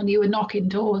 and you were knocking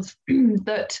doors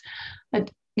that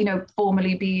had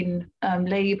formerly been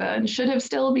Labour and should have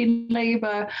still been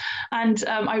Labour. And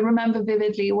I remember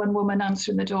vividly one woman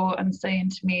answering the door and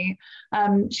saying to me,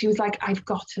 she was like, "I've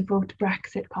got to vote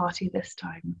Brexit Party this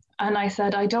time." And I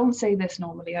said, I don't say this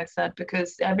normally. I said,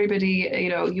 because everybody,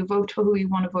 you vote for who you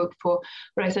want to vote for.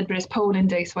 But I said, but it's polling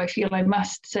day, so I feel I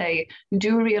must say, you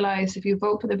do realise if you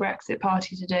vote for the Brexit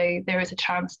Party today, there is a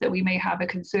chance that we may have a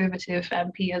Conservative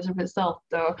MP as a result,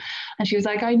 though. And she was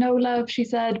like, I know, love, she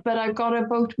said, but I've got to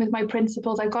vote with my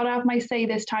principles. I've got to have my say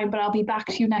this time, but I'll be back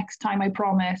to you next time, I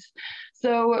promise.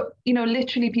 So,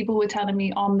 literally people were telling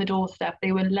me on the doorstep,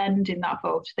 they were lending that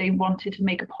vote. They wanted to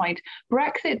make a point.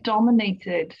 Brexit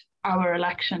dominated our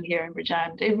election here in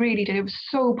Bridgend. It really did. It was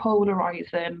so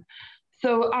polarising.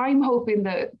 So I'm hoping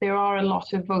that there are a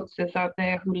lot of voters out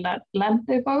there who lent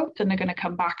their vote and are going to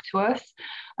come back to us.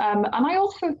 And I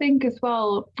also think as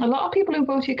well, a lot of people who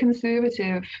voted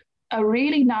Conservative are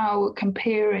really now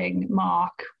comparing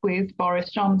Mark with Boris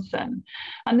Johnson.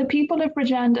 And the people of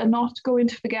Bridgend are not going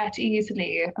to forget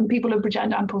easily, and people of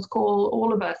Bridgend and Porthcawl,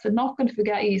 all of us, are not going to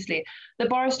forget easily that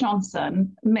Boris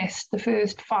Johnson missed the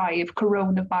first 5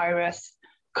 coronavirus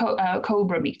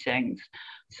Cobra meetings.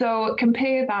 So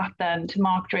compare that then to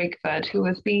Mark Drakeford, who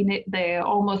has been there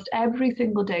almost every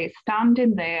single day,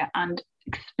 standing there and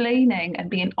explaining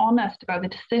and being honest about the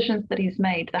decisions that he's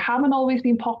made. There haven't always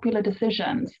been popular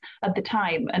decisions at the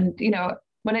time. And,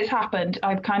 when it's happened,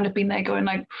 I've kind of been there going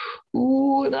like,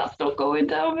 ooh, that's not going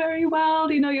down very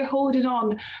well. You're holding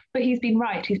on. But he's been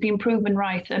right. He's been proven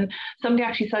right. And somebody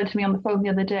actually said to me on the phone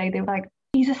the other day, they were like,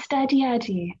 he's a steady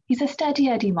Eddie. He's a steady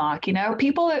Eddie, Mark,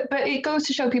 People, but it goes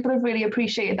to show people have really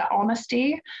appreciated that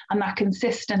honesty and that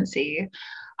consistency.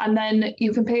 And then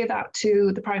you compare that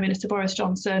to the Prime Minister Boris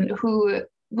Johnson, who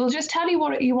will just tell you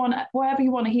what you want, whatever you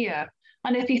want to hear.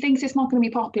 And if he thinks it's not going to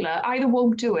be popular, either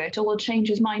won't do it or will change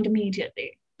his mind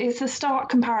immediately. It's a stark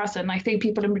comparison. I think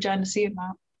people in Bridgend are seeing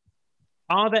that.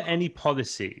 Are there any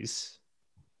policies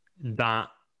that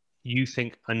you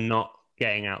think are not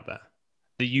getting out there,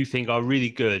 that you think are really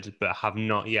good but have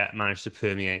not yet managed to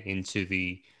permeate into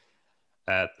the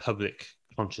public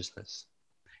consciousness?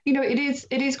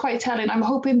 It is quite telling. I'm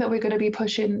hoping that we're going to be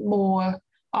pushing more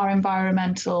our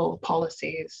environmental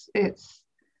policies.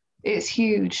 It's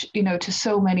huge, to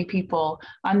so many people.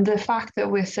 And the fact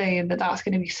that we're saying that that's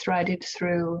going to be threaded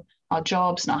through our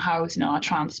jobs and our housing and our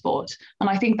transport. And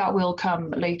I think that will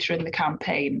come later in the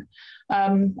campaign.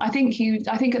 I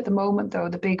think at the moment, though,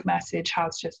 the big message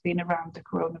has just been around the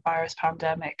coronavirus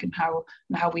pandemic and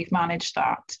how we've managed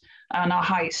that, and our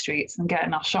high streets and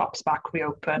getting our shops back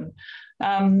reopen.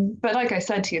 But like I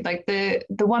said to you, like the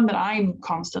one that I'm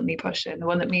constantly pushing, the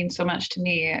one that means so much to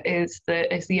me is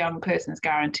the young person's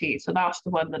guarantee. So that's the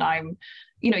one that I'm,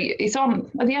 it's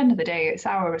on, at the end of the day, it's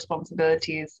our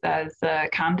responsibility as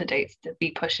candidates to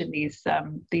be pushing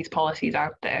these policies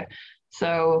out there.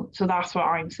 So that's what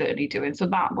I'm certainly doing. So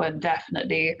that one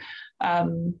definitely,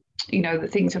 the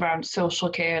things around social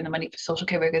care and the money for social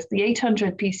care workers, the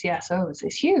 800 PCSOs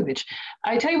is huge.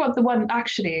 I tell you what, the one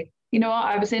actually,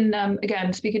 I was in,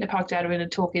 again, speaking to Park Derwin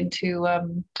and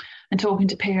talking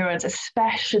to parents,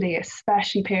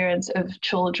 especially parents of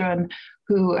children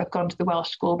who have gone to the Welsh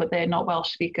school, but they're not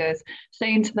Welsh speakers,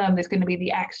 saying to them there's going to be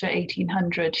the extra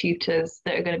 1,800 tutors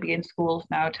that are going to be in schools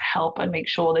now to help and make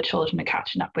sure the children are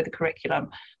catching up with the curriculum.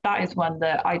 That is one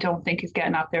that I don't think is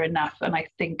getting out there enough. And I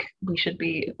think we should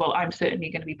be, I'm certainly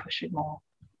going to be pushing more.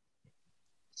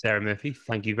 Sarah Murphy,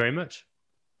 thank you very much.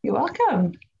 You're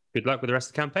welcome. Good luck with the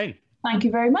rest of the campaign. Thank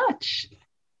you very much.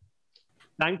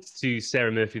 Thanks to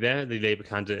Sarah Murphy there, the Labour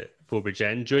candidate for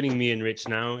Bridgend. Joining me and Rich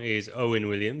now is Owen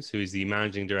Williams, who is the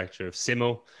Managing Director of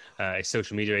Simo, a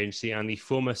social media agency, and the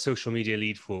former social media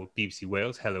lead for BBC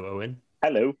Wales. Hello, Owen.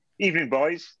 Hello. Evening,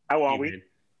 boys. How are we?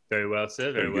 Very well,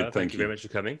 sir. Very well. Good, Thank you very much for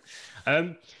coming.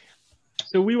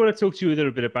 So we want to talk to you a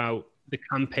little bit about the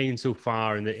campaign so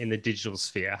far in the digital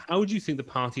sphere. How do you think the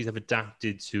parties have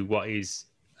adapted to what is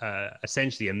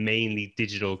essentially a mainly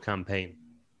digital campaign?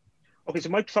 Okay, so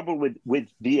my trouble with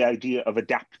the idea of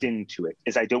adapting to it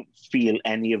is I don't feel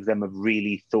any of them have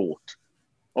really thought.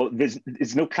 Or there's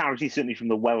no clarity, certainly from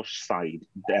the Welsh side,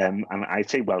 and I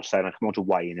say Welsh side, I'll come on to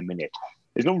why in a minute.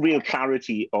 There's no real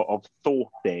clarity of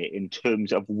thought there in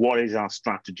terms of what is our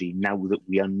strategy now that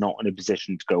we are not in a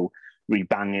position to go really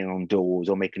banging on doors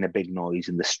or making a big noise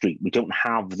in the street. We don't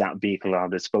have that vehicle at our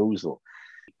disposal.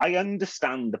 I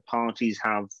understand the parties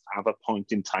have a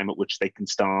point in time at which they can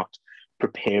start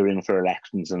preparing for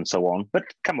elections and so on. But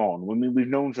come on, I mean, we've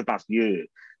known for the past year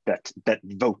that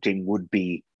voting would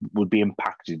be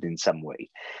impacted in some way.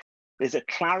 There's a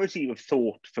clarity of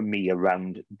thought for me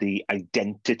around the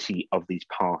identity of these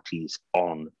parties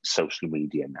on social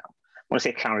media now. When I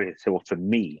say clarity of thought for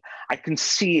me, I can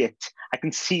see it. I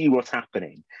can see what's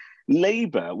happening.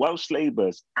 Welsh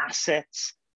Labour's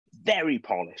assets, very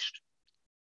polished.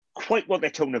 Quite what their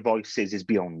tone of voice is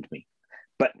beyond me.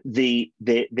 But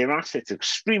their assets are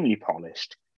extremely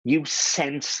polished. You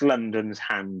sense London's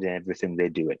hand in everything they're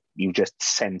doing. You just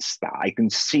sense that. I can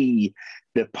see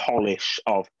the polish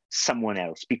of someone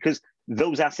else, because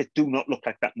those assets do not look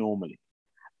like that normally.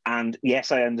 And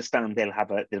yes, I understand they'll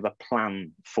have a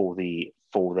plan for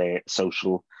their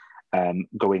social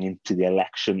going into the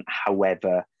election.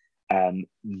 However,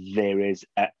 there is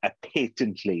a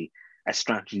patently a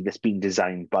strategy that's been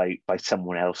designed by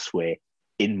someone elsewhere,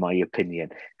 in my opinion.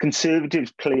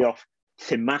 Conservatives play off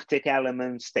thematic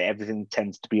elements that everything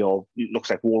tends to be it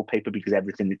looks like wallpaper, because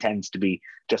everything tends to be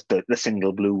just the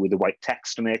single blue with the white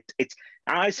text on it. And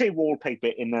I say wallpaper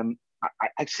in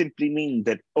I simply mean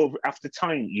that after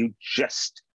time you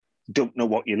just don't know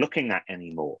what you're looking at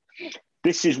anymore.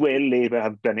 This is where Labour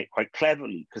have done it quite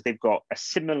cleverly, because they've got a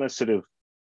similar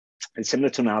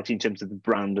tonality in terms of the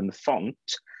brand and the font.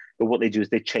 But what they do is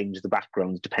they change the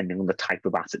backgrounds depending on the type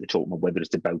of asset they're talking about, whether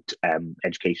it's about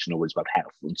education or it's about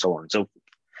health and so on and so forth.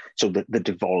 So the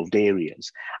devolved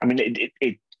areas. I mean,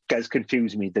 it does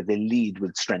confuse me that they lead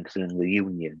with strengthening the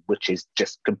union, which is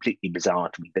just completely bizarre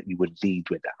to me that you would lead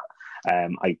with that.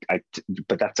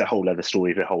 But that's a whole other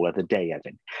story for a whole other day, I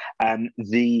think.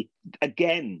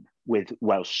 Again, with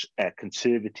Welsh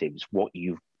Conservatives, what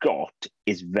you've got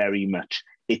is very much,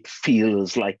 it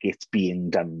feels like it's being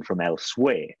done from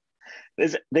elsewhere.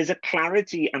 There's a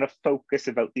clarity and a focus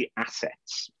about the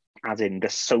assets, as in the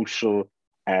social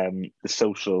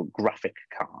graphic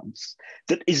cards,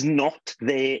 that is not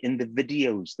there in the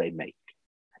videos they make.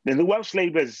 Now, the Welsh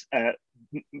Labour's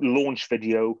launch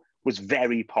video was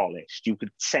very polished. You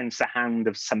could sense the hand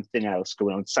of something else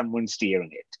going on, someone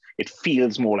steering it. It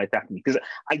feels more like that to me, because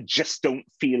I just don't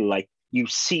feel like you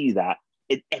see that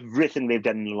in everything they've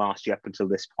done in the last year up until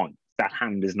this point. That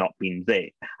hand has not been there.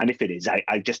 And if it is,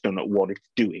 I just don't know what it's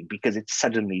doing, because it's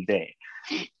suddenly there.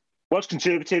 Welsh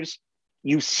Conservatives,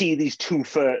 you see these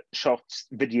two-shots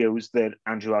videos that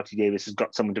Andrew RT-Davies has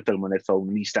got someone to film on their phone,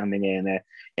 and he's standing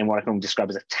in what I can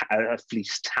describe as a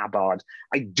fleece tabard.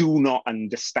 I do not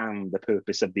understand the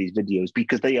purpose of these videos,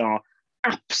 because they are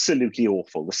absolutely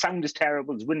awful. The sound is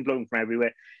terrible, there's wind blowing from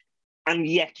everywhere. And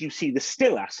yet you see the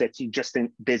still assets, you just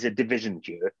think there's a division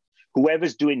here.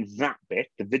 Whoever's doing that bit,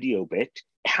 the video bit,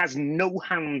 has no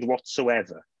hand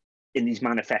whatsoever in these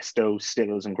manifestos,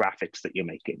 stills and graphics that you're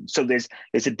making. So there's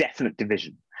a definite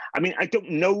division. I mean, I don't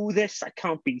know this, I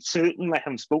can't be certain, I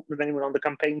haven't spoken with anyone on the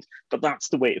campaigns, but that's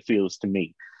the way it feels to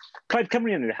me. Plaid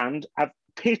Cymru, on the other hand, have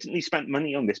patently spent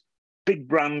money on this big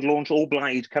brand launch, All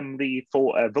Blaid Cymru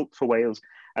for Vote for Wales,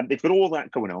 and they've got all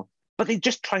that going on, but they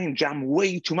just try and jam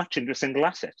way too much into a single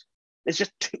asset. There's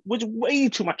just way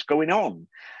too much going on.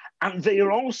 And they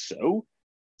are also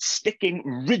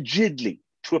sticking rigidly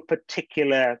to a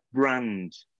particular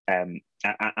brand and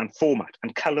format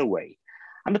and colourway.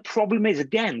 And the problem is,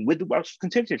 again, with the Welsh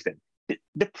Conservatives thing,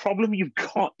 the problem you've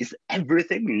got is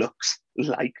everything looks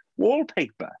like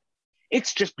wallpaper.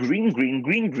 It's just green, green,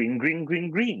 green, green, green, green,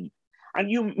 green.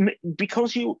 And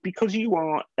because your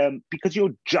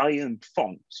giant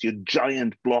fonts, your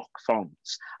giant block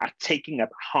fonts are taking up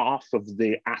half of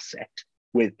the asset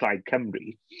with Plaid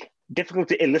Cymru. Difficult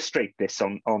to illustrate this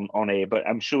on air, but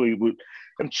I'm sure we will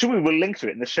link to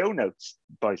it in the show notes,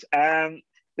 boys.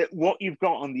 That what you've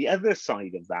got on the other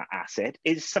side of that asset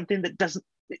is something that doesn't,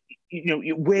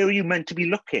 where are you meant to be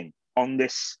looking on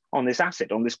this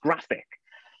asset, on this graphic?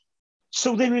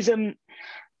 So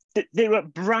there are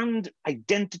brand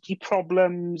identity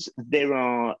problems, there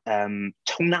are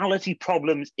tonality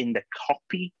problems in the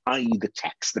copy, i.e. the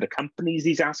text that accompanies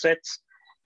these assets.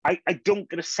 I don't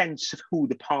get a sense of who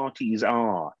the parties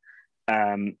are,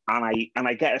 and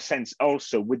I get a sense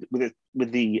also with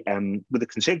the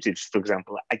Conservatives, for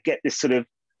example. I get this sort of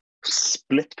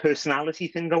split personality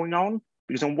thing going on,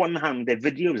 because on one hand their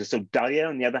videos are so dire,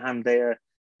 on the other hand their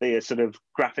sort of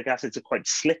graphic assets are quite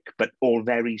slick, but all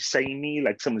very samey.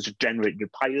 Like someone's just generated a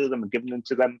pile of them and given them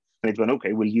to them, and they've gone,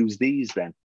 okay, we'll use these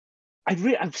then.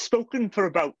 I've spoken for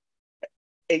about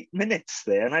 8 minutes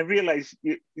there, and I realise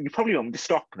you probably want me to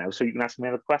stop now so you can ask me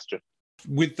another question.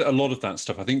 With a lot of that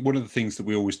stuff, I think one of the things that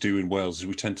we always do in Wales is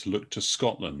we tend to look to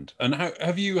Scotland. And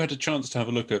have you had a chance to have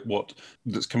a look at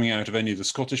that's coming out of any of the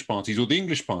Scottish parties or the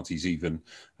English parties even?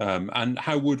 And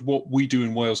how would what we do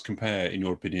in Wales compare, in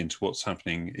your opinion, to what's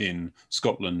happening in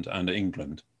Scotland and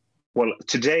England? Well,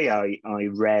 today I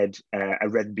read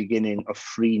the beginning of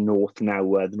Free North Now,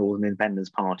 the Northern Independence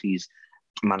Party's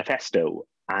manifesto,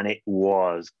 and it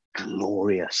was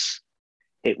glorious.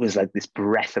 It was like this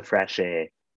breath of fresh air.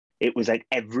 It was like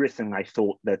everything I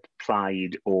thought that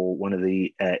Plaid or one of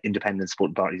the independent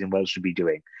supporting parties in Wales should be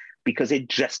doing, because it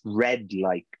just read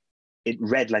like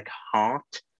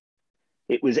heart.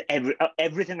 It was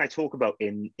everything I talk about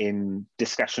in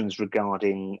discussions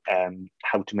regarding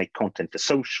how to make content for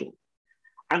social.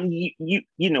 And you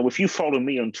know, if you follow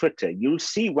me on Twitter, you'll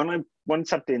see when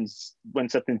something's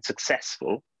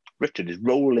successful. Richard is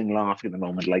rolling laughing at the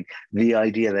moment, like the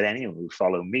idea that anyone will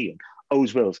follow me.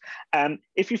 O's wills.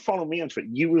 If you follow me on Twitter,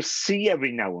 you will see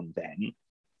every now and then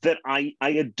that I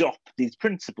adopt these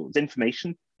principles: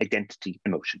 information, identity,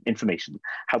 emotion. Information,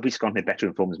 how a piece of content better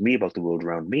informs me about the world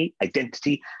around me.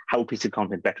 Identity, how a piece of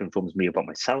content better informs me about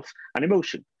myself. And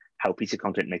emotion, how a piece of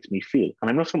content makes me feel. And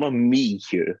I'm not talking about me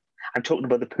here. I'm talking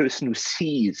about the person who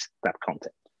sees that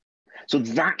content. So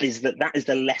that is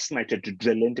the lesson I try to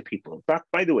drill into people. That,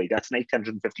 by the way, that's an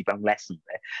 £850 lesson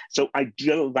there. So I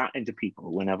drill that into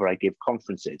people whenever I give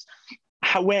conferences.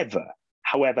 However,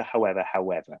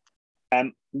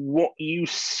 what you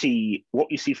see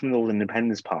from the Northern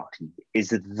Independence Party is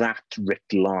that writ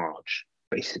large,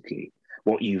 basically.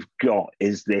 What you've got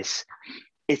is this.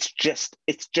 It's just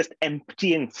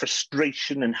emptying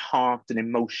frustration and heart and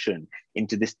emotion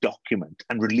into this document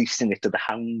and releasing it to the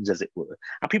hounds, as it were.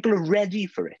 And people are ready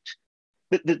for it.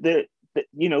 The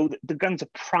guns are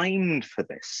primed for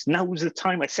this. Now's the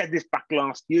time. I said this back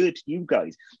last year to you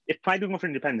guys. If Plaid don't go for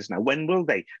independence now, when will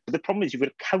they? But the problem is you've got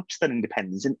to couch that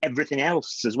independence in everything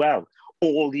else as well.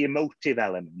 All the emotive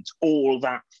elements, all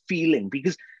that feeling.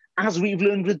 Because as we've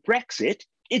learned with Brexit,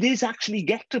 it is actually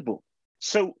gettable.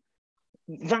 So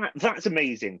that's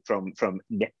amazing from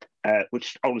Nip,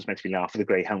 which always makes me laugh with the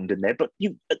greyhound in there. But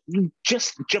you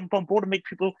just jump on board and make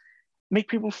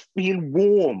people feel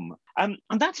warm, and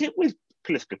that's it with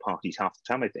political parties half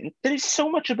the time. I think there is so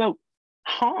much about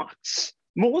hearts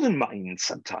more than minds.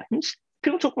 Sometimes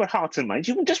people talk about hearts and minds.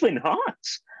 You can just win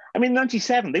hearts. I mean, in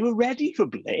 '97 they were ready for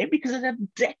Blair because it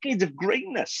had decades of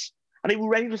greyness, and they were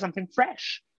ready for something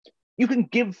fresh. You can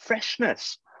give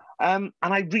freshness. And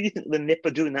I really think the Nip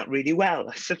are doing that really well.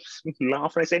 I sort of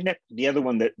laugh when I say Nip. The other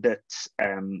one that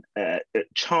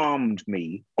charmed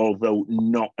me, although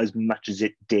not as much as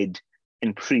it did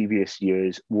in previous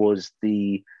years, was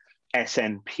the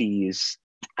SNP's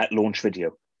at launch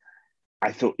video.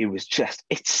 I thought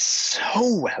it's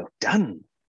so well done.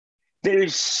 There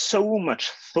is so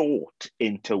much thought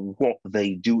into what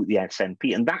they do at the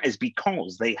SNP, and that is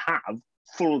because they have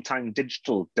full-time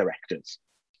digital directors.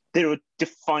 There are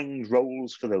defined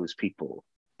roles for those people,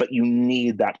 but you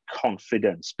need that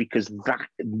confidence because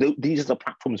these are the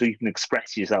platforms where you can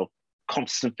express yourself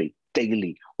constantly,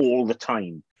 daily, all the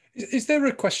time. Is there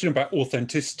a question about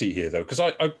authenticity here, though? Because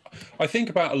I think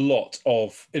about a lot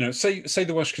of, say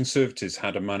the Welsh Conservatives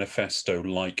had a manifesto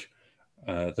like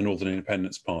the Northern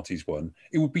Independence Party's one,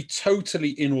 it would be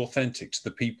totally inauthentic to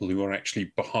the people who are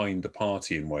actually behind the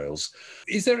party in Wales.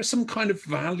 Is there some kind of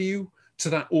value to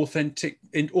that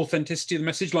authenticity of the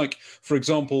message? Like, for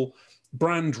example,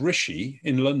 Brand Rishi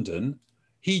in London,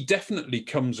 he definitely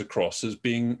comes across as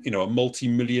being, a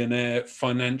multi-millionaire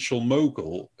financial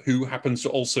mogul who happens to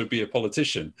also be a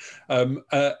politician. And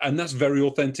that's very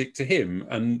authentic to him.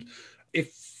 And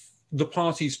if the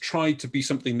parties tried to be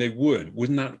something they weren't,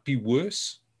 wouldn't that be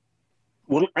worse?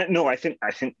 Well, no, I think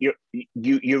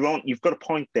you're on. You've got a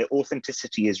point there.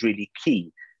 Authenticity is really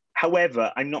key.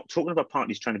 However, I'm not talking about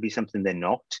parties trying to be something they're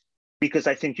not, because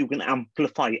I think you can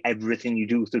amplify everything you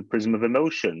do through the prism of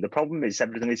emotion. The problem is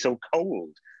everything is so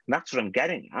cold. And that's what I'm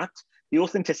getting at. The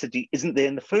authenticity isn't there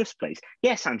in the first place.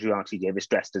 Yes, Andrew R.T. Davies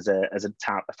dressed as a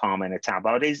farmer in a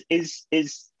tabard is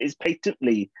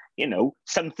patently,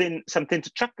 something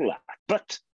to chuckle at.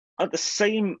 But at the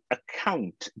same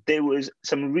account, there was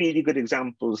some really good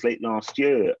examples late last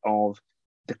year of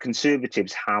the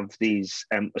Conservatives have these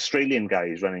Australian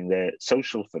guys running their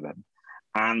social for them,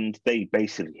 and they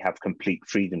basically have complete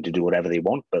freedom to do whatever they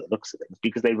want by the looks of things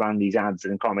because they ran these ads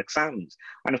in Comic Sans.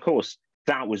 And of course,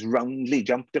 that was roundly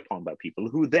jumped upon by people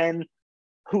who then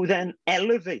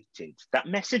elevated that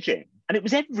messaging, and it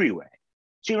was everywhere.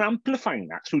 So you're amplifying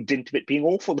that through dint of it being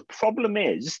awful. The problem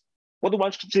is, what the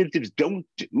Welsh Conservatives don't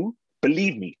do,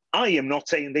 believe me, I am not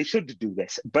saying they should do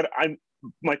this, but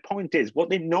my point is, what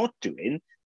they're not doing,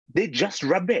 they're just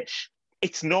rubbish.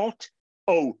 It's not,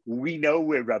 oh, we know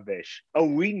we're rubbish. Oh,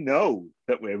 we know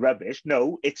that we're rubbish.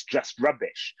 No, it's just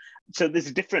rubbish. So there's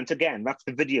a difference, again, that's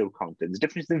the video content. There's a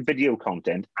difference in video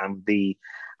content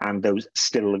and those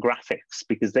still graphics,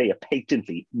 because they are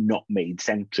patently not made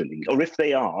centrally. Or if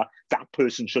they are, that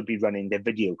person should be running their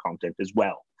video content as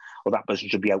well. Or that person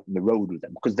should be out on the road with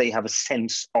them, because they have a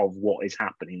sense of what is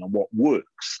happening and what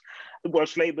works. The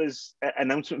Welsh Labour's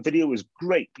announcement video was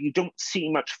great, but you don't see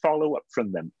much follow-up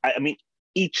from them. I mean,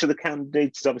 each of the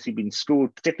candidates has obviously been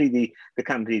schooled, particularly the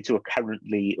candidates who are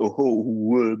currently, or who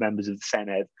were members of the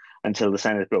Senedd until the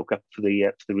Senedd broke up for the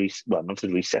not for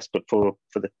the recess, but for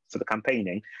the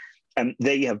campaigning.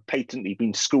 They have patently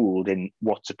been schooled in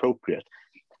what's appropriate.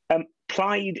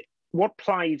 What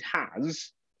Plaid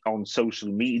has on social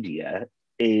media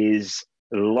is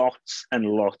lots and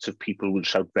lots of people will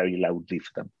shout very loudly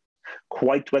for them.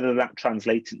 Quite whether that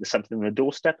translates into something on a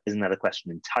doorstep is another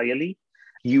question entirely.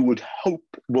 You would hope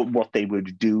what they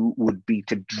would do would be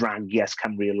to drag Yes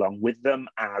Cymru along with them,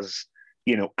 as,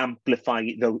 you know, amplify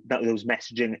those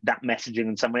messaging, that messaging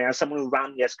in some way. As someone who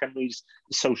ran Yes Cymru's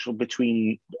social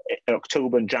between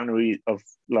October and January of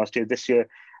last year, this year,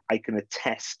 I can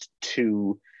attest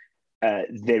to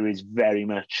there is very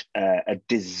much a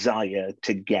desire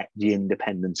to get the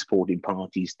independent supporting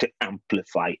parties to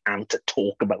amplify and to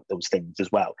talk about those things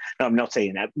as well. Now, I'm not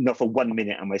saying that, not for 1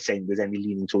 minute am I saying there's any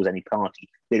leaning towards any party.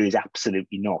 There is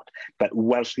absolutely not. But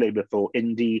Welsh Labour for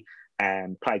Indy,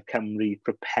 Plaid Cymru,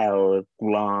 Propel,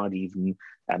 Gwlad even,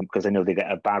 because I know they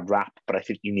get a bad rap, but I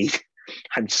think you need,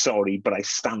 I'm sorry, but I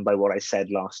stand by what I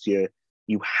said last year.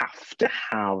 You have to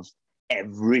have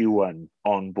everyone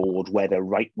on board, whether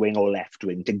right wing or left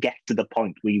wing, to get to the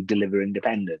point where you deliver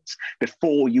independence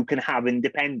before you can have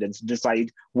independence and decide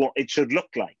what it should look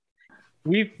like.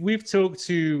 We've talked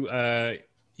to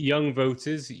young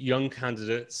voters, young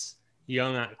candidates,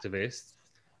 young activists,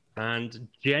 and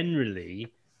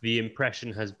generally the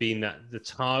impression has been that the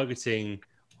targeting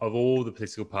of all the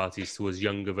political parties towards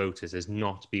younger voters has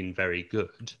not been very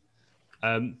good.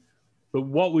 But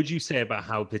what would you say about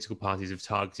how political parties have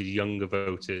targeted younger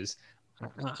voters?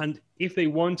 And if they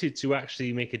wanted to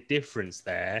actually make a difference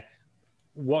there,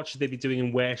 what should they be doing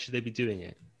and where should they be doing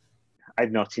it?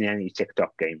 I've not seen any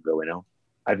TikTok game going on.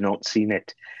 I've not seen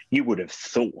it. You would have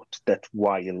thought that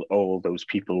while all those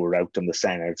people were out on the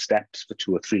Senedd steps for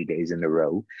 2 or 3 days in a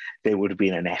row, there would have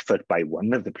been an effort by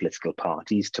one of the political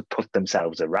parties to put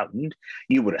themselves around.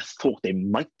 You would have thought they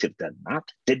might have done that.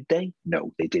 Did they?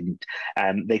 No, they didn't.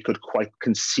 They could quite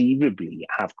conceivably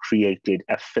have created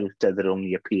a filter that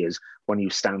only appears when you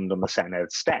stand on the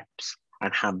Senedd steps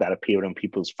and have that appear on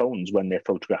people's phones when they're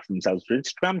photographing themselves for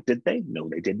Instagram. Did they? No,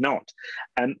 they did not.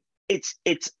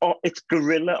 It's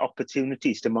guerrilla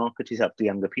opportunities to market yourself to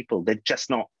younger people. They're just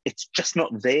not. It's just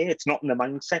not there. It's not in the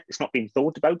mindset. It's not being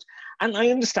thought about, and I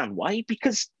understand why,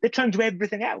 because they're trying to do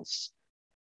everything else.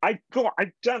 I've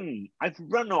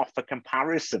run off a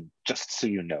comparison, just so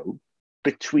you know,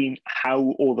 between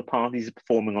how all the parties are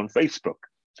performing on Facebook,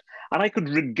 and I could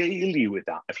regale you with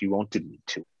that if you wanted me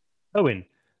to. Owen,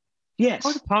 yes, how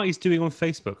are the parties doing on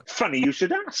Facebook? Funny you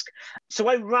should ask. So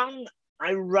I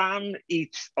ran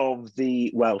each of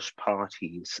the Welsh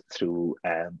parties through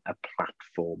a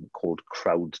platform called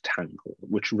CrowdTangle,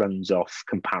 which runs off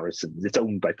comparisons. It's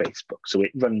owned by Facebook, so it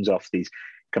runs off these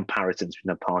comparisons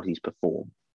when the parties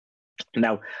perform.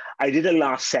 Now, I did it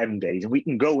last 7 days, and we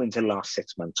can go into the last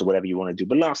 6 months or whatever you want to do,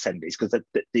 but last 7 days, because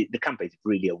the campaign's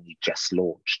really only just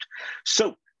launched.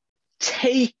 So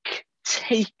take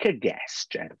a guess,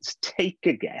 gents, take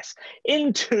a guess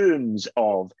in terms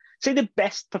of, say, the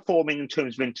best performing in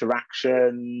terms of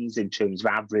interactions, in terms of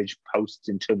average posts,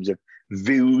 in terms of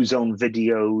views on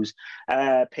videos,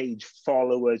 page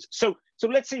followers. So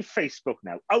let's say Facebook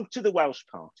now, out of the Welsh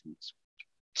parties,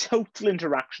 total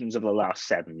interactions of the last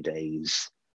 7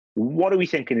 days. What are we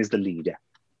thinking is the leader?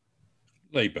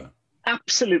 Labour.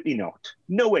 Absolutely not.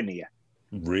 Nowhere near.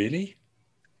 Really?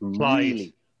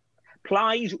 Really.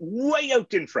 Plaid way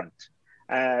out in front.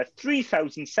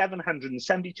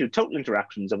 3,772 total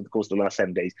interactions over the course of the last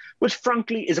 7 days, which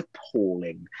frankly is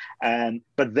appalling.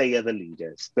 But they are the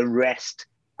leaders. The rest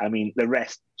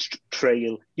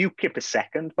trail. UKIP is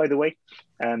second, by the way.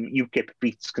 UKIP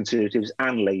beats Conservatives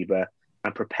and Labour,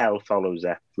 and Propel follows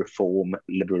up, Reform,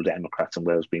 Liberal Democrats and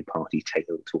Wales Green Party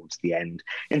tail towards the end.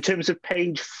 In terms of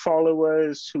page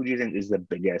followers, who do you think is the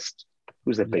biggest?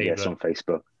 Who's the biggest on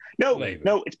Facebook? No,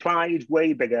 it's Plaid,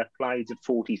 way bigger. Plaid's at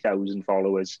 40,000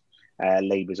 followers.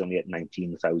 Labour's only at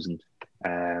 19,000.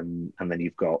 And then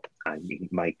you've got, I mean,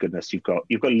 my goodness, you've got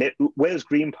Wales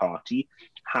Green Party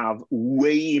have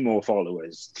way more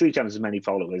followers, 3 times as many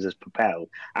followers as Propel,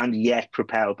 and yet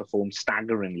Propel performs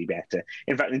staggeringly better.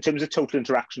 In fact, in terms of total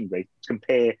interaction rate,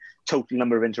 compare total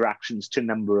number of interactions to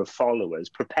number of followers,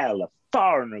 Propel are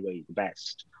far and away the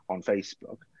best on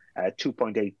Facebook,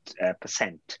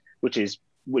 2.8%, which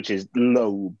is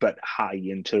low but high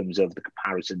in terms of the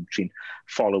comparison between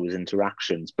followers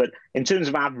interactions. But in terms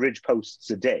of average posts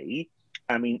a day,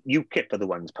 I mean, UKIP are the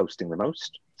ones posting the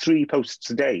most. 3 posts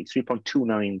a day,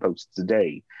 3.29 posts a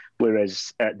day,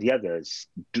 whereas the others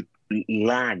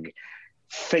lag.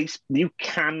 You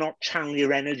cannot channel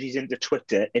your energies into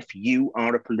Twitter if you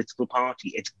are a political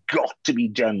party. It's got to be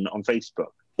done on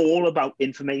Facebook. All about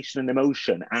information and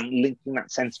emotion and linking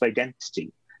that sense of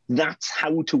identity. That's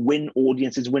how to win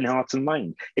audiences, win hearts and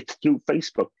minds. It's through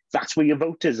Facebook. That's where your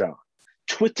voters are.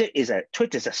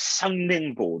 Twitter's a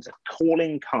sounding board, a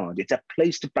calling card. It's a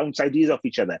place to bounce ideas off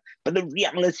each other. But the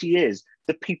reality is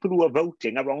the people who are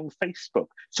voting are on Facebook.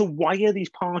 So why are these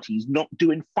parties not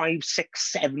doing 5,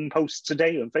 6, 7 posts a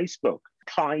day on Facebook?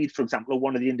 Clyde, for example, or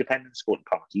one of the independent supporting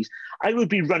parties, I would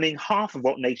be running half of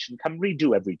what Nation Cymru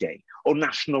do every day, or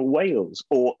National Wales,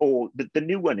 or the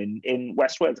new one in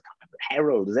West Wales, I can't remember,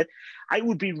 Herald, is it? I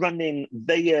would be running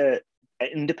their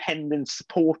independence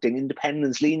supporting,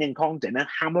 independence leaning content and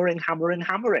hammering,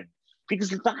 because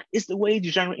that is the way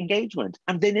to generate engagement.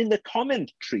 And then in the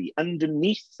commentary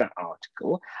underneath that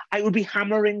article, I would be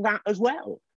hammering that as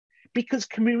well. Because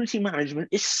community management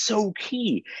is so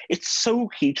key. It's so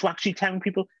key to actually telling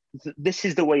people this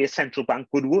is the way a central bank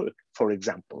would work, for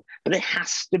example. But it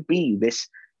has to be this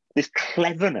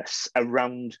cleverness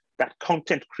around that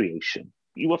content creation.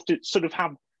 You have to sort of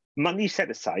have money set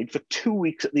aside for 2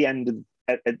 weeks at the end of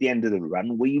the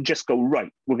run, where you just go,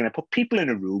 right, we're going to put people in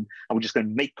a room and we're just going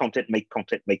to make content,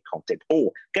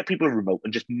 or get people remote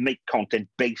and just make content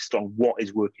based on what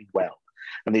is working well.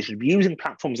 And they should be using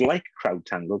platforms like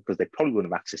CrowdTangle, because they probably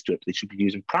wouldn't have access to it, but they should be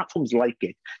using platforms like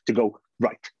it to go,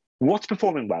 right, what's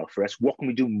performing well for us? What can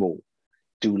we do more?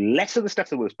 Do less of the stuff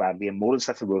that works badly and more of the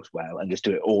stuff that works well, and just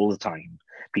do it all the time.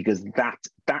 Because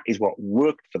that is what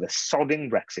worked for the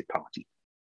sodding Brexit party.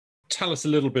 Tell us a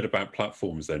little bit about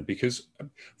platforms then, because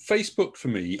Facebook for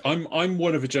me, I'm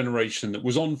one of a generation that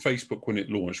was on Facebook when it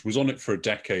launched, was on it for a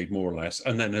decade more or less,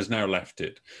 and then has now left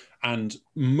it. And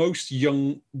most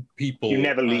young people... You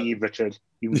never leave, Richard.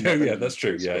 Yeah, that's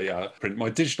true. Yeah. My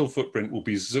digital footprint will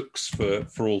be Zucks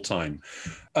for all time.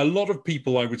 A lot of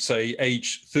people, I would say,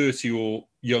 age 30 or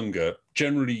younger,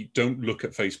 generally don't look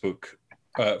at Facebook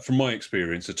from my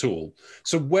experience at all.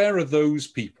 So where are those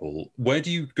people? Where do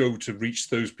you go to reach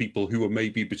those people who are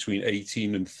maybe between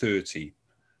 18 and 30?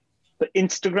 But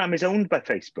Instagram is owned by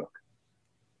Facebook.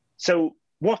 So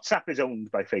WhatsApp is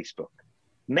owned by Facebook.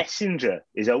 Messenger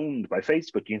is owned by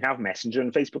Facebook. You can have Messenger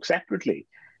and Facebook separately.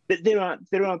 There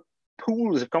are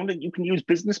pools of content. You can use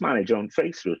Business Manager on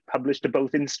Facebook, published to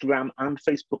both Instagram and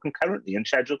Facebook concurrently, and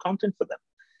schedule content for them.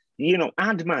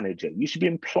 Ad manager, you should be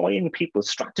employing people,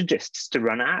 strategists, to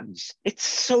run ads. It's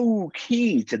so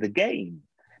key to the game,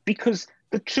 because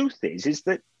the truth is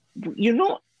that you're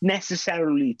not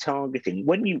necessarily targeting,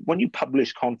 when you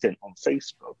publish content on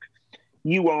Facebook,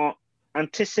 you are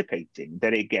anticipating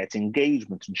that it gets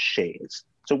engagement and shares.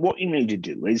 So what you need to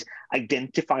do is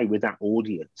identify with that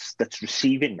audience that's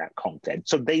receiving that content,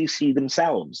 so they see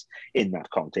themselves in that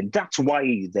content. That's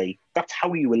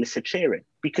how you elicit sharing,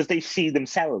 because they see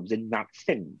themselves in that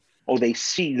thing, or they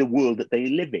see the world that they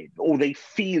live in, or they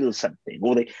feel something,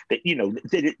 or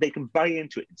they can buy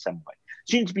into it in some way.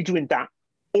 So you need to be doing that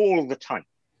all the time,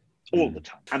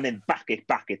 and then back it.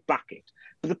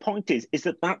 But the point is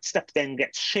that stuff then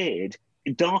gets shared,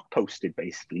 dark posted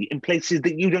basically, in places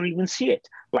that you don't even see it,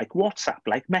 like WhatsApp,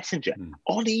 like Messenger,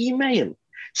 on email.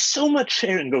 So much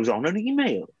sharing goes on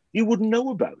email you wouldn't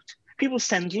know about. People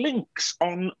send links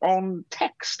on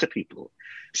text to people.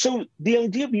 So the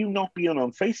idea of you not being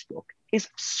on Facebook is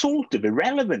sort of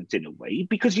irrelevant in a way,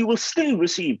 because you will still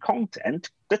receive content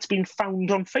that's been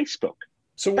found on Facebook.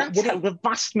 So that's how the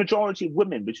vast majority of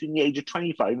women between the age of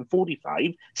 25 and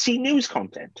 45 see news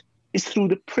content, is through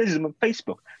the prism of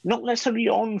Facebook, not necessarily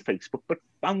on Facebook, but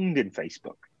found in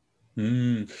Facebook.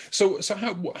 So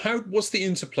how what's the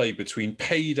interplay between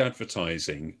paid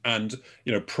advertising and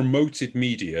promoted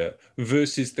media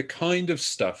versus the kind of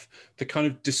stuff, the kind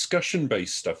of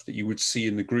discussion-based stuff that you would see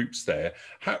in the groups there?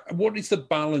 What is the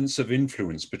balance of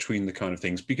influence between the kind of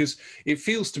things? Because it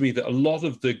feels to me that a lot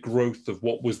of the growth of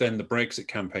what was then the Brexit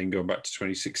campaign going back to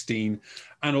 2016,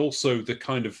 and also the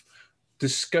kind of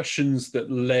discussions that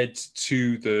led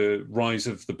to the rise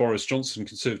of the Boris Johnson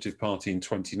Conservative Party in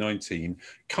 2019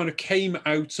 kind of came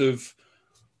out of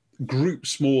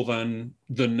groups more than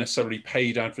necessarily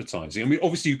paid advertising? I mean,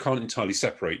 obviously you can't entirely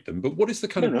separate them, but what is the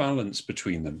kind of balance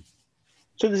between them?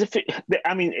 So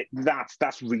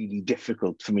that's really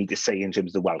difficult for me to say in terms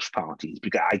of the Welsh parties,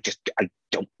 because I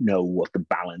don't know what the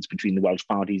balance between the Welsh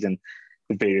parties and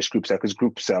the various groups are, because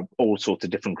groups are all sorts of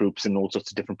different groups and all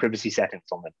sorts of different privacy settings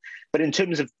on them. But in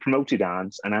terms of promoted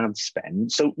ads and ad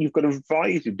spend, so you've got a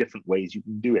variety of different ways you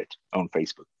can do it on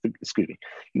Facebook. Excuse me.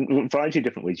 A variety of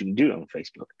different ways you can do it on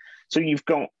Facebook. So you've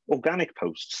got organic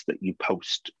posts that you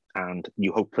post and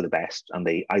you hope for the best, and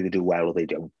they either do well or they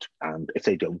don't. And if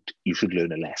they don't, you should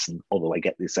learn a lesson, although I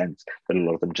get the sense that a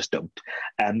lot of them just don't.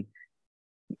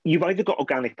 You've either got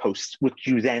organic posts, which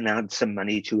you then add some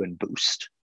money to and boost,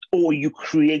 or you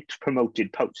create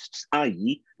promoted posts,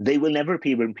 i.e. they will never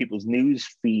appear in people's news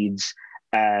feeds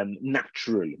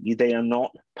naturally. They are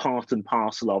not part and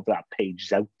parcel of that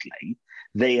page's outlay.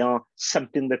 They are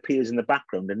something that appears in the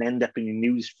background and end up in your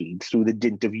news feed through the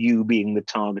dint of you being the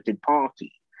targeted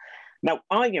party. Now,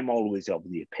 I am always of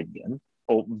the opinion,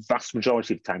 or vast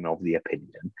majority of the time of the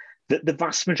opinion, that the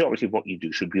vast majority of what you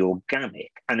do should be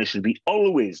organic, and it should be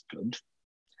always good,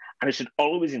 and it should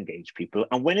always engage people.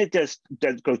 And when it does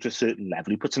go to a certain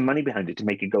level, you put some money behind it to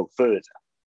make it go further.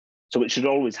 So it should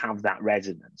always have that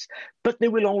resonance. But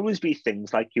there will always be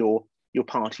things like your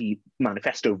party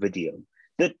manifesto video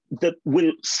that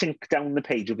will sink down the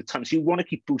page over time. So you want to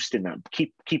keep boosting that,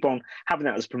 keep on having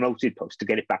that as a promoted post to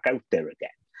get it back out there again.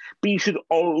 But you should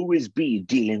always be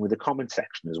dealing with the comment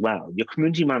section as well. Your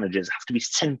community managers have to be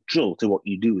central to what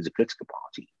you do as a political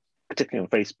party, particularly on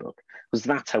Facebook, because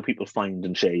that's how people find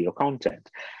and share your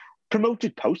content.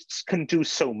 Promoted posts can do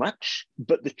so much,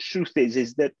 but the truth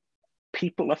is that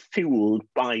people are fueled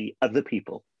by other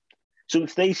people. So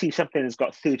if they see something that's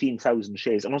got 13,000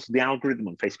 shares, and also the algorithm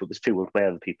on Facebook is fueled by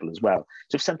other people as well.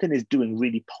 So if something is doing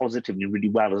really positively, really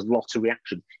well, there's lots of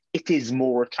reaction, it is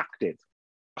more attractive,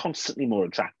 constantly more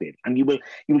attractive. And you will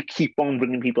keep on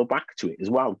bringing people back to it as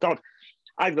well. God,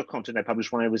 I've got content I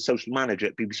published when I was social manager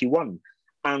at BBC One.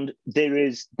 And there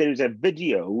is a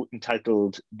video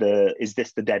entitled "Is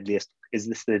this the deadliest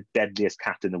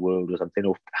cat in the world?" or something.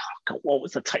 Or God, what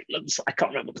was the title? I can't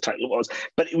remember what the title was,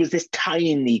 but it was this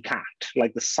tiny cat,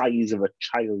 like the size of a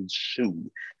child's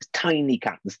shoe. This tiny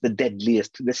cat. This is the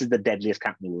deadliest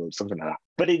cat in the world, something like that.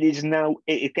 But it is now.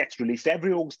 It gets released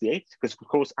every August the 8th, because of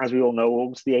course, as we all know,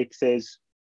 August the 8th is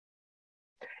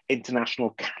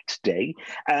International Cat Day.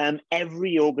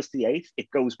 Every August the 8th,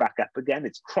 it goes back up again.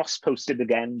 It's cross-posted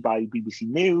again by BBC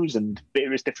News and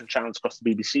various different channels across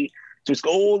the BBC. So it's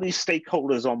got all these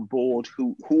stakeholders on board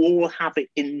who all have it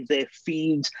in their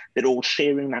feeds. They're all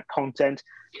sharing that content.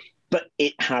 But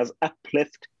it has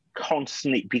uplift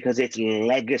constantly because it's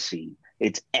legacy.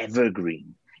 It's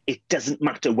evergreen. It doesn't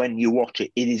matter when you watch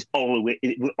it. It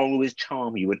will always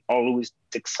charm you. It always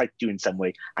excite you in some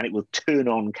way, and it will turn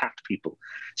on cat people.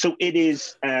 So it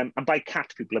is, and by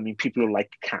cat people, I mean people who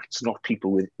like cats, not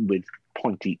people with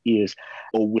pointy ears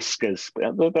or whiskers.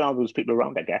 But there are those people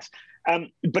around, I guess.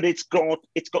 But it's got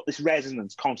this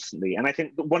resonance constantly, and I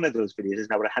think that one of those videos is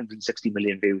now at 160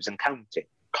 million views and counting,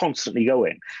 constantly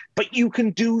going. But you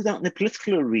can do that in the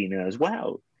political arena as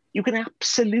well. You can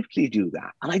absolutely do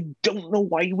that. And I don't know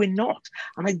why we're not.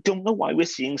 And I don't know why we're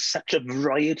seeing such a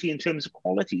variety in terms of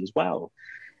quality as well.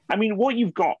 I mean, what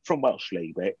you've got from Welsh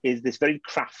Labour is this very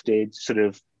crafted sort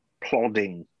of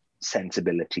plodding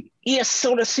sensibility. You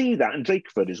sort of see that in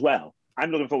Drakeford as well.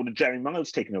 I'm looking forward to Jerry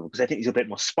Miles taking over because I think he's a bit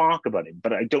more spark about him,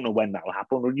 but I don't know when that will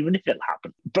happen or even if it'll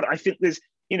happen. But I think there's,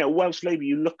 Welsh Labour,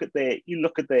 you look at how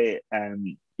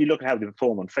they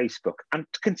perform on Facebook and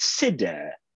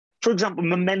consider, for example,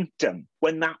 Momentum,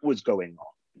 when that was going on.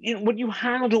 When you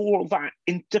had all of that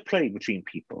interplay between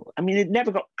people, I mean, it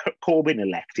never got Corbyn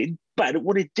elected, but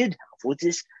what it did have was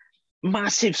this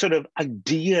massive sort of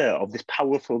idea of this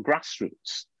powerful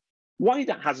grassroots. Why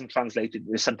that hasn't translated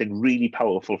into something really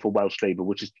powerful for Welsh Labour,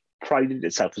 which has prided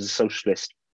itself as a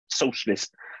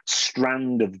socialist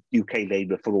strand of UK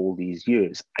Labour for all these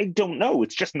years, I don't know.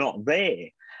 It's just not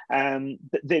there.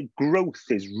 The growth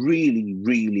is really,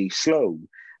 really slow.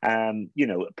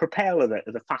 Propel are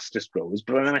the fastest growers,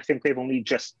 but then I think they've only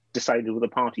just decided what the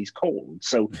party's called.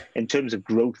 So in terms of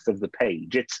growth of the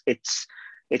page, it's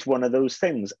one of those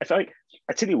things. I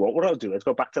tell you what I'll do is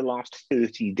go back to the last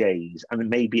 30 days and then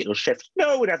maybe it'll shift.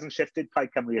 No, it hasn't shifted. Plaid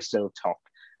Cymru is still top.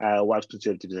 Welsh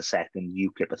Conservatives are second,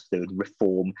 UKIP are third,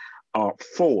 Reform are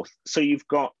fourth. So you've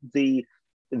got the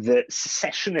the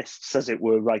secessionists, as it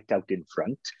were, right out in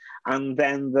front, and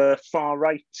then the far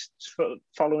right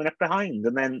following up behind,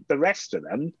 and then the rest of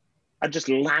them are just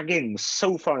lagging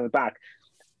so far in the back.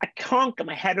 I can't get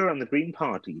my head around the Green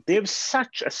Party. They have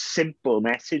such a simple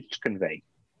message to convey,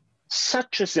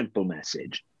 such a simple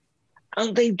message,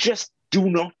 and they just do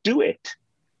not do it.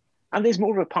 And there's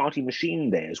more of a party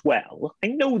machine there as well. I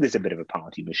know there's a bit of a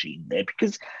party machine there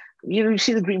because, you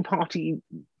see the Green Party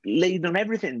laid on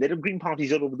everything. There are Green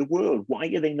parties all over the world. Why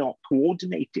are they not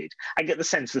coordinated? I get the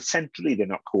sense that centrally they're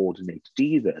not coordinated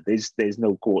either. There's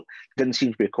no doesn't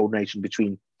seem to be a coordination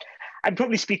between. I'm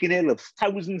probably speaking ill of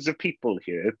thousands of people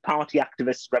here, party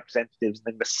activists, representatives, and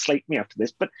they're going to slate me after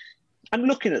this, but I'm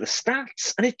looking at the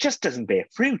stats and it just doesn't bear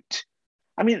fruit.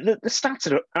 I mean, the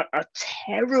stats are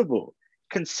terrible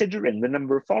considering the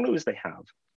number of followers they have.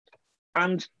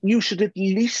 And you should at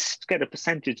least get a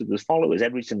percentage of those followers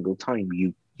every single time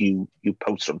you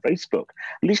post on Facebook.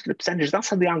 At least get a percentage. That's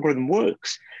how the algorithm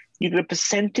works. You get a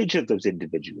percentage of those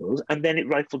individuals, and then it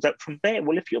rifles out from there.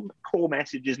 Well, if your core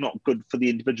message is not good for the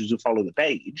individuals who follow the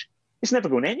page, it's never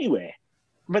going anywhere.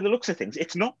 By the looks of things,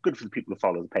 it's not good for the people who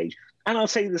follow the page. And I'll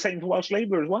say the same for Welsh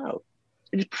Labour as well.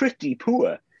 It is pretty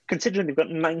poor, considering they've got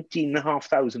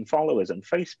 19,500 followers on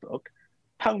Facebook.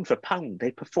 Pound for pound,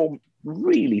 they perform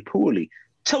really poorly.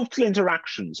 Total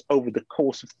interactions over the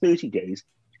course of 30 days,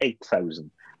 8,000.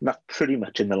 And that's pretty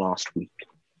much in the last week.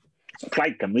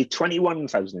 Plaid Cymru,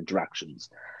 21,000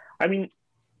 interactions. I mean,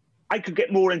 I could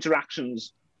get more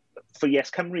interactions for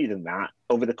Yes Cymru than that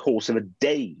over the course of a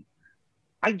day.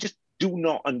 I just do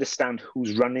not understand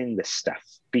who's running this stuff,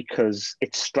 because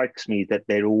it strikes me that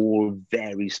they're all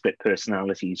very split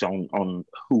personalities on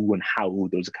who and how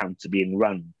those accounts are being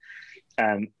run.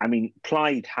 I mean,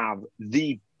 Plaid have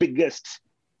the biggest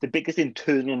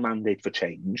internal mandate for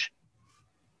change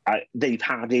they've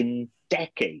had in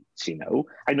decades,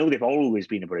 I know they've always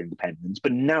been about independence,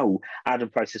 but now Adam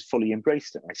Price has fully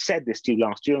embraced it. I said this to you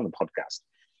last year on the podcast.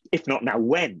 If not now,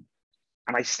 when?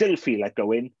 And I still feel like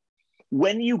going,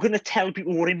 when are you going to tell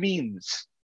people what it means?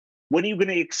 When are you going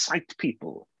to excite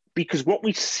people? Because what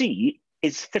we see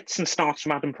is fits and starts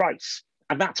from Adam Price.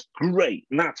 And that's great,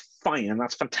 and that's fine, and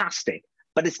that's fantastic,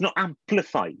 but it's not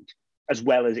amplified as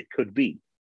well as it could be.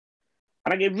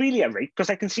 And I get really irate because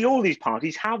I can see all these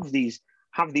parties have these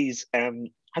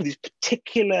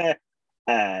particular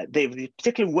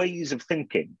ways of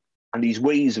thinking and these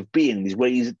ways of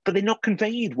being, but they're not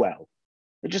conveyed well.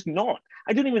 They're just not.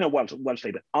 I don't even know what Welsh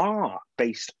Labour are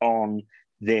based on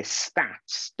their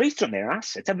stats, based on their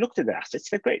assets. I've looked at their assets.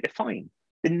 They're great. They're fine.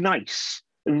 They're nice.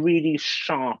 They're really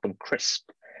sharp and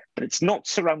crisp. But it's not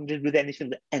surrounded with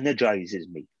anything that energises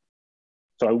me.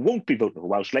 So I won't be voting for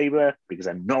Welsh Labour because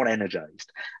I'm not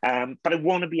energised. But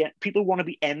people want to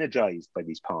be energised by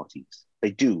these parties. They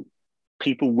do.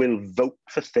 People will vote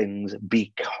for things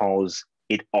because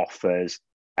it offers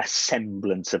a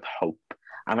semblance of hope.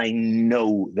 And I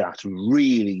know that's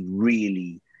really,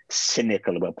 really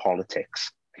cynical about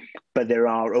politics. But there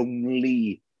are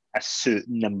only a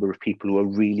certain number of people who are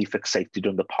really fixated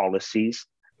on the policies.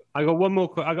 I got one more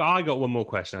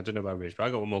question. I don't know about Rich, but I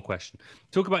got one more question.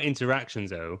 Talk about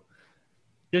interactions, though.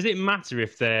 Does it matter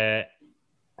if they're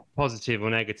positive or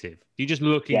negative? You're just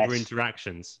looking for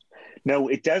interactions. No,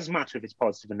 it does matter if it's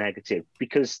positive or negative,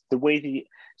 because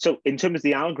so in terms of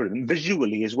the algorithm,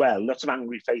 visually as well, lots of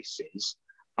angry faces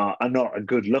are not a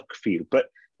good look for you. But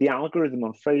the algorithm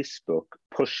on Facebook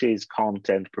pushes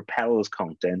content, propels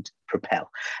content.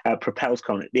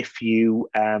 If you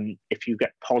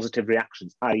get positive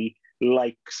reactions, i.e.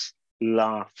 likes,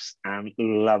 laughs, and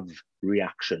love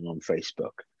reaction on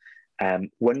Facebook.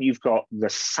 When you've got the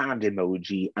sad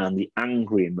emoji and the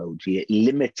angry emoji, it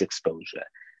limits exposure.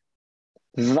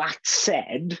 That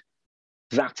said,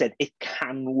 it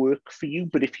can work for you,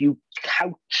 but if you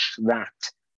couch that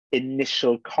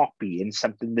initial copy in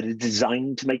something that is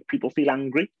designed to make people feel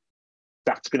angry,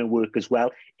 that's going to work as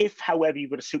well. If, however, you've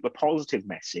got a super positive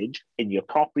message in your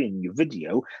copy and your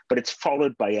video, but it's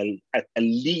followed by a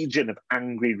legion of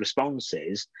angry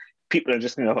responses, people are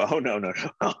just going to go, oh, no,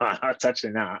 I'm not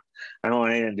touching that.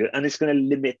 And it's going to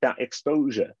limit that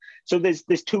exposure. So there's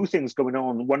two things going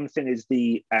on. One thing is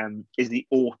the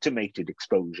automated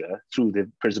exposure through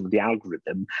the prism of the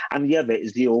algorithm, and the other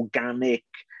is the organic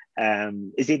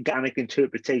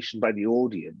interpretation by the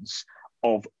audience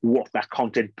of what that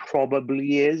content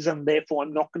probably is, and therefore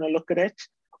I'm not going to look at it.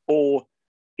 Or,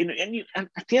 and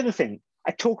the other thing,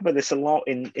 I talk about this a lot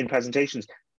in presentations.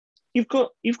 You've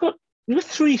got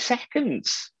 3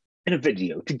 seconds in a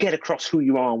video to get across who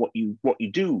you are, what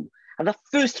you do, and that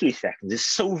first 3 seconds is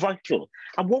so vital.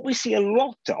 And what we see a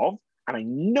lot of, and I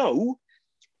know,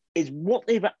 is what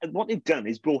they've done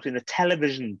is brought in a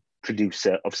television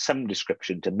producer of some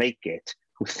description to make it,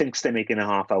 who thinks they're making a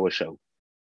half-hour show.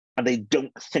 And they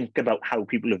don't think about how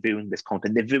people are viewing this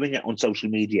content. They're viewing it on social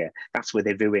media. That's where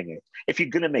they're viewing it. If you're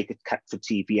going to make it cut for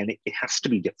TV, and it has to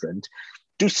be different,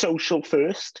 do social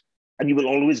first, and you will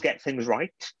always get things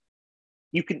right.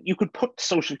 You could put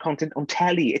social content on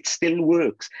telly. It still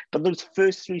works. But those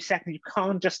first 3 seconds, you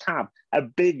can't just have a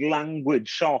big language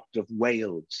shot of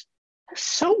Wales.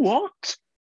 So what?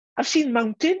 I've seen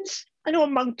mountains. I know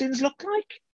what mountains look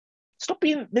like. Stop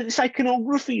being this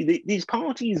iconography. These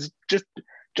parties just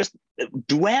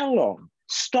dwell on.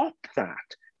 Stop that.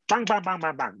 Bang, bang, bang,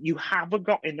 bang, bang. You haven't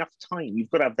got enough time. You've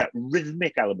got to have that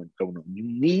rhythmic element going on. You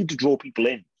need to draw people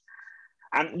in.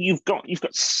 And you've got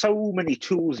so many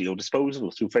tools at your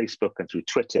disposal through Facebook and through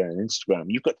Twitter and Instagram.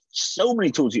 You've got so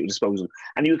many tools at your disposal,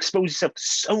 and you expose yourself to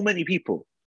so many people.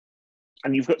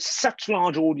 And you've got such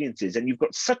large audiences, and you've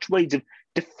got such ways of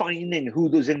defining who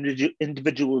those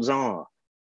individuals are.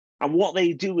 And what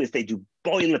they do is they do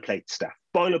boilerplate stuff.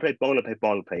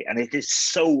 Boilerplate, and it is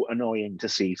so annoying to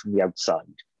see from the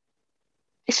outside.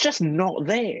 It's just not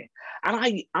there.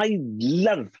 And I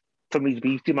love for me to be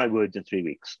eating my words in 3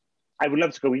 weeks. I would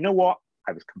love to go, you know what?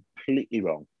 I was completely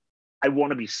wrong. I want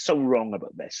to be so wrong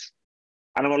about this.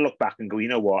 And I want to look back and go, you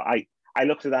know what? I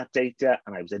looked at that data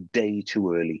and I was a day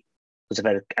too early.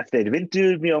 Because if they'd have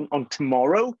interviewed me on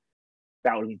tomorrow,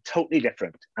 that would have been totally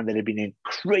different. And there'd have been a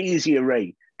crazy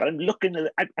array. But I'm looking at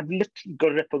it, I've literally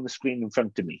got it up on the screen in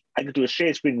front of me. I can do a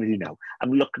share screen with you now.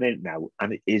 I'm looking at it now,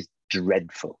 and it is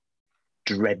dreadful.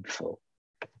 Dreadful.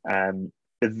 The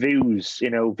views,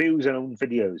 views on own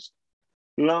videos.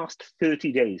 Last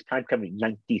 30 days, Plaid Cymru,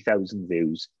 90,000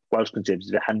 views. Welsh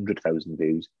Conservatives, 100,000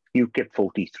 views. UKIP,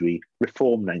 43.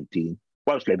 Reform, 19.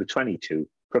 Welsh Labour, 22.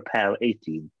 Propel,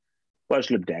 18. Welsh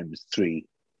Lib Dems, 3.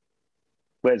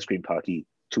 Wales Green Party,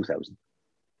 2,000.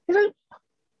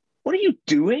 What are you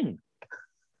doing?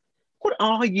 What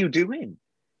are you doing?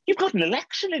 You've got an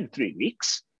election in 3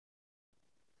 weeks.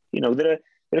 There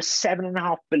are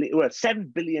 7.5 billion,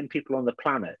 7 billion people on the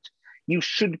planet. You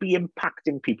should be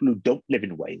impacting people who don't live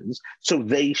in Wales, so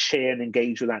they share and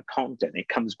engage with that content. It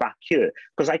comes back here,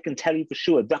 because I can tell you for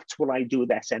sure that's what I do with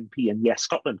SNP and Yes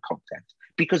Scotland content,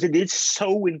 because it is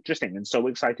so interesting and so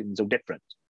exciting and so different,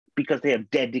 because they have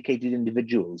dedicated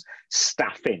individuals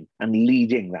staffing and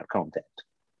leading that content.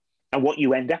 And what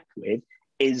you end up with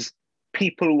is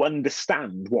people who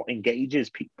understand what engages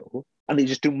people, and they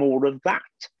just do more of that.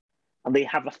 And they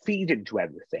have a feed into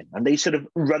everything, and they sort of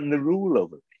run the rule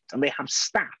over it, and they have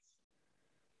staff.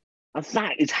 And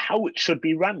that is how it should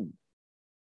be run.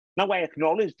 Now, I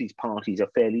acknowledge these parties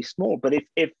are fairly small, but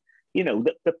if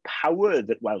the power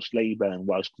that Welsh Labour and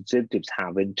Welsh Conservatives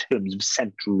have in terms of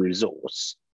central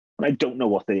resource, and I don't know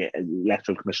what the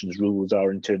Electoral Commission's rules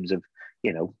are in terms of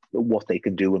what they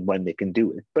can do and when they can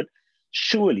do it. But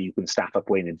surely you can staff up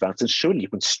way in advance, and surely you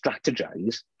can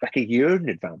strategize like a year in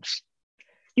advance.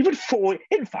 You've had 4,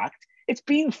 in fact, it's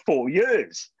been 4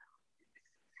 years.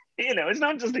 It's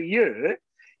not just a year.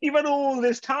 You've had all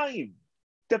this time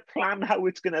to plan how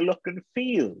it's going to look and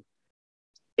feel.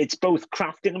 It's both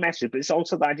crafting a message, but it's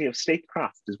also the idea of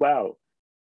statecraft as well.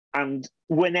 And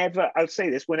whenever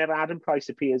Adam Price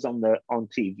appears on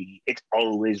TV, it's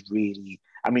always really,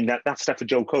 that stuff for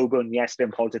Joe Coburn yesterday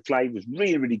on Politics Live was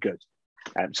really, really good.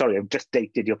 Sorry, I've just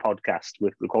dated your podcast.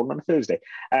 We're recording on a Thursday.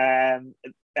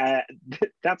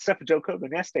 That stuff for Joe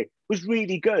Coburn yesterday was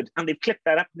really good, and they've clipped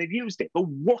that up and they've used it. But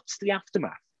what's the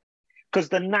aftermath? Because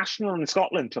the National in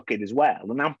Scotland took it as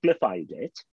well and amplified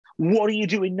it. What are you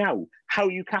doing now? How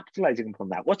are you capitalising upon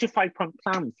that? What's your 5-point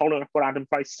plan following up what Adam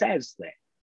Price says there?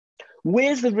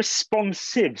 Where's the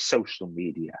responsive social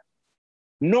media?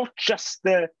 Not just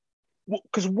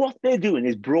because what they're doing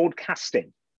is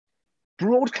broadcasting.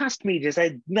 Broadcast media is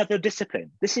another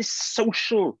discipline. This is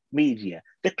social media.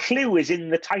 The clue is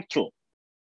in the title.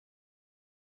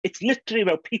 It's literally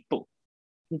about people,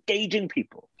 engaging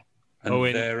people. And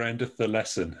Owen, there endeth the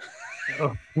lesson.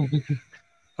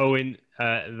 Owen,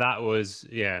 that was,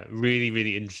 really,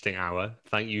 really interesting hour.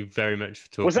 Thank you very much for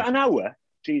talking. Was that an hour?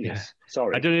 Jesus, yeah.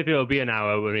 Sorry. I don't know if it'll be an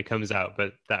hour when it comes out,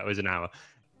 but that was an hour.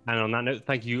 And on that note,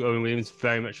 thank you, Owen Williams,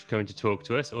 very much for coming to talk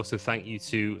to us. Also, thank you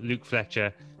to Luke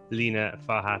Fletcher, Lena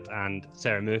Farhat and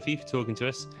Sarah Murphy for talking to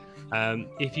us.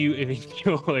 If you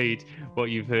enjoyed what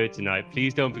you've heard tonight,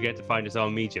 please don't forget to find us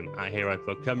on Medium at Hiraeth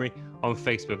Blog Cymru, on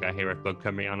Facebook at Hiraeth Blog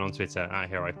Cymru, and on Twitter at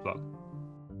Hiraeth Blog.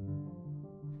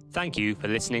 Thank you for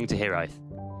listening to Hiraeth.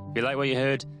 If you like what you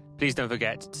heard, please don't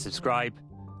forget to subscribe,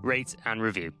 rate and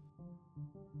review.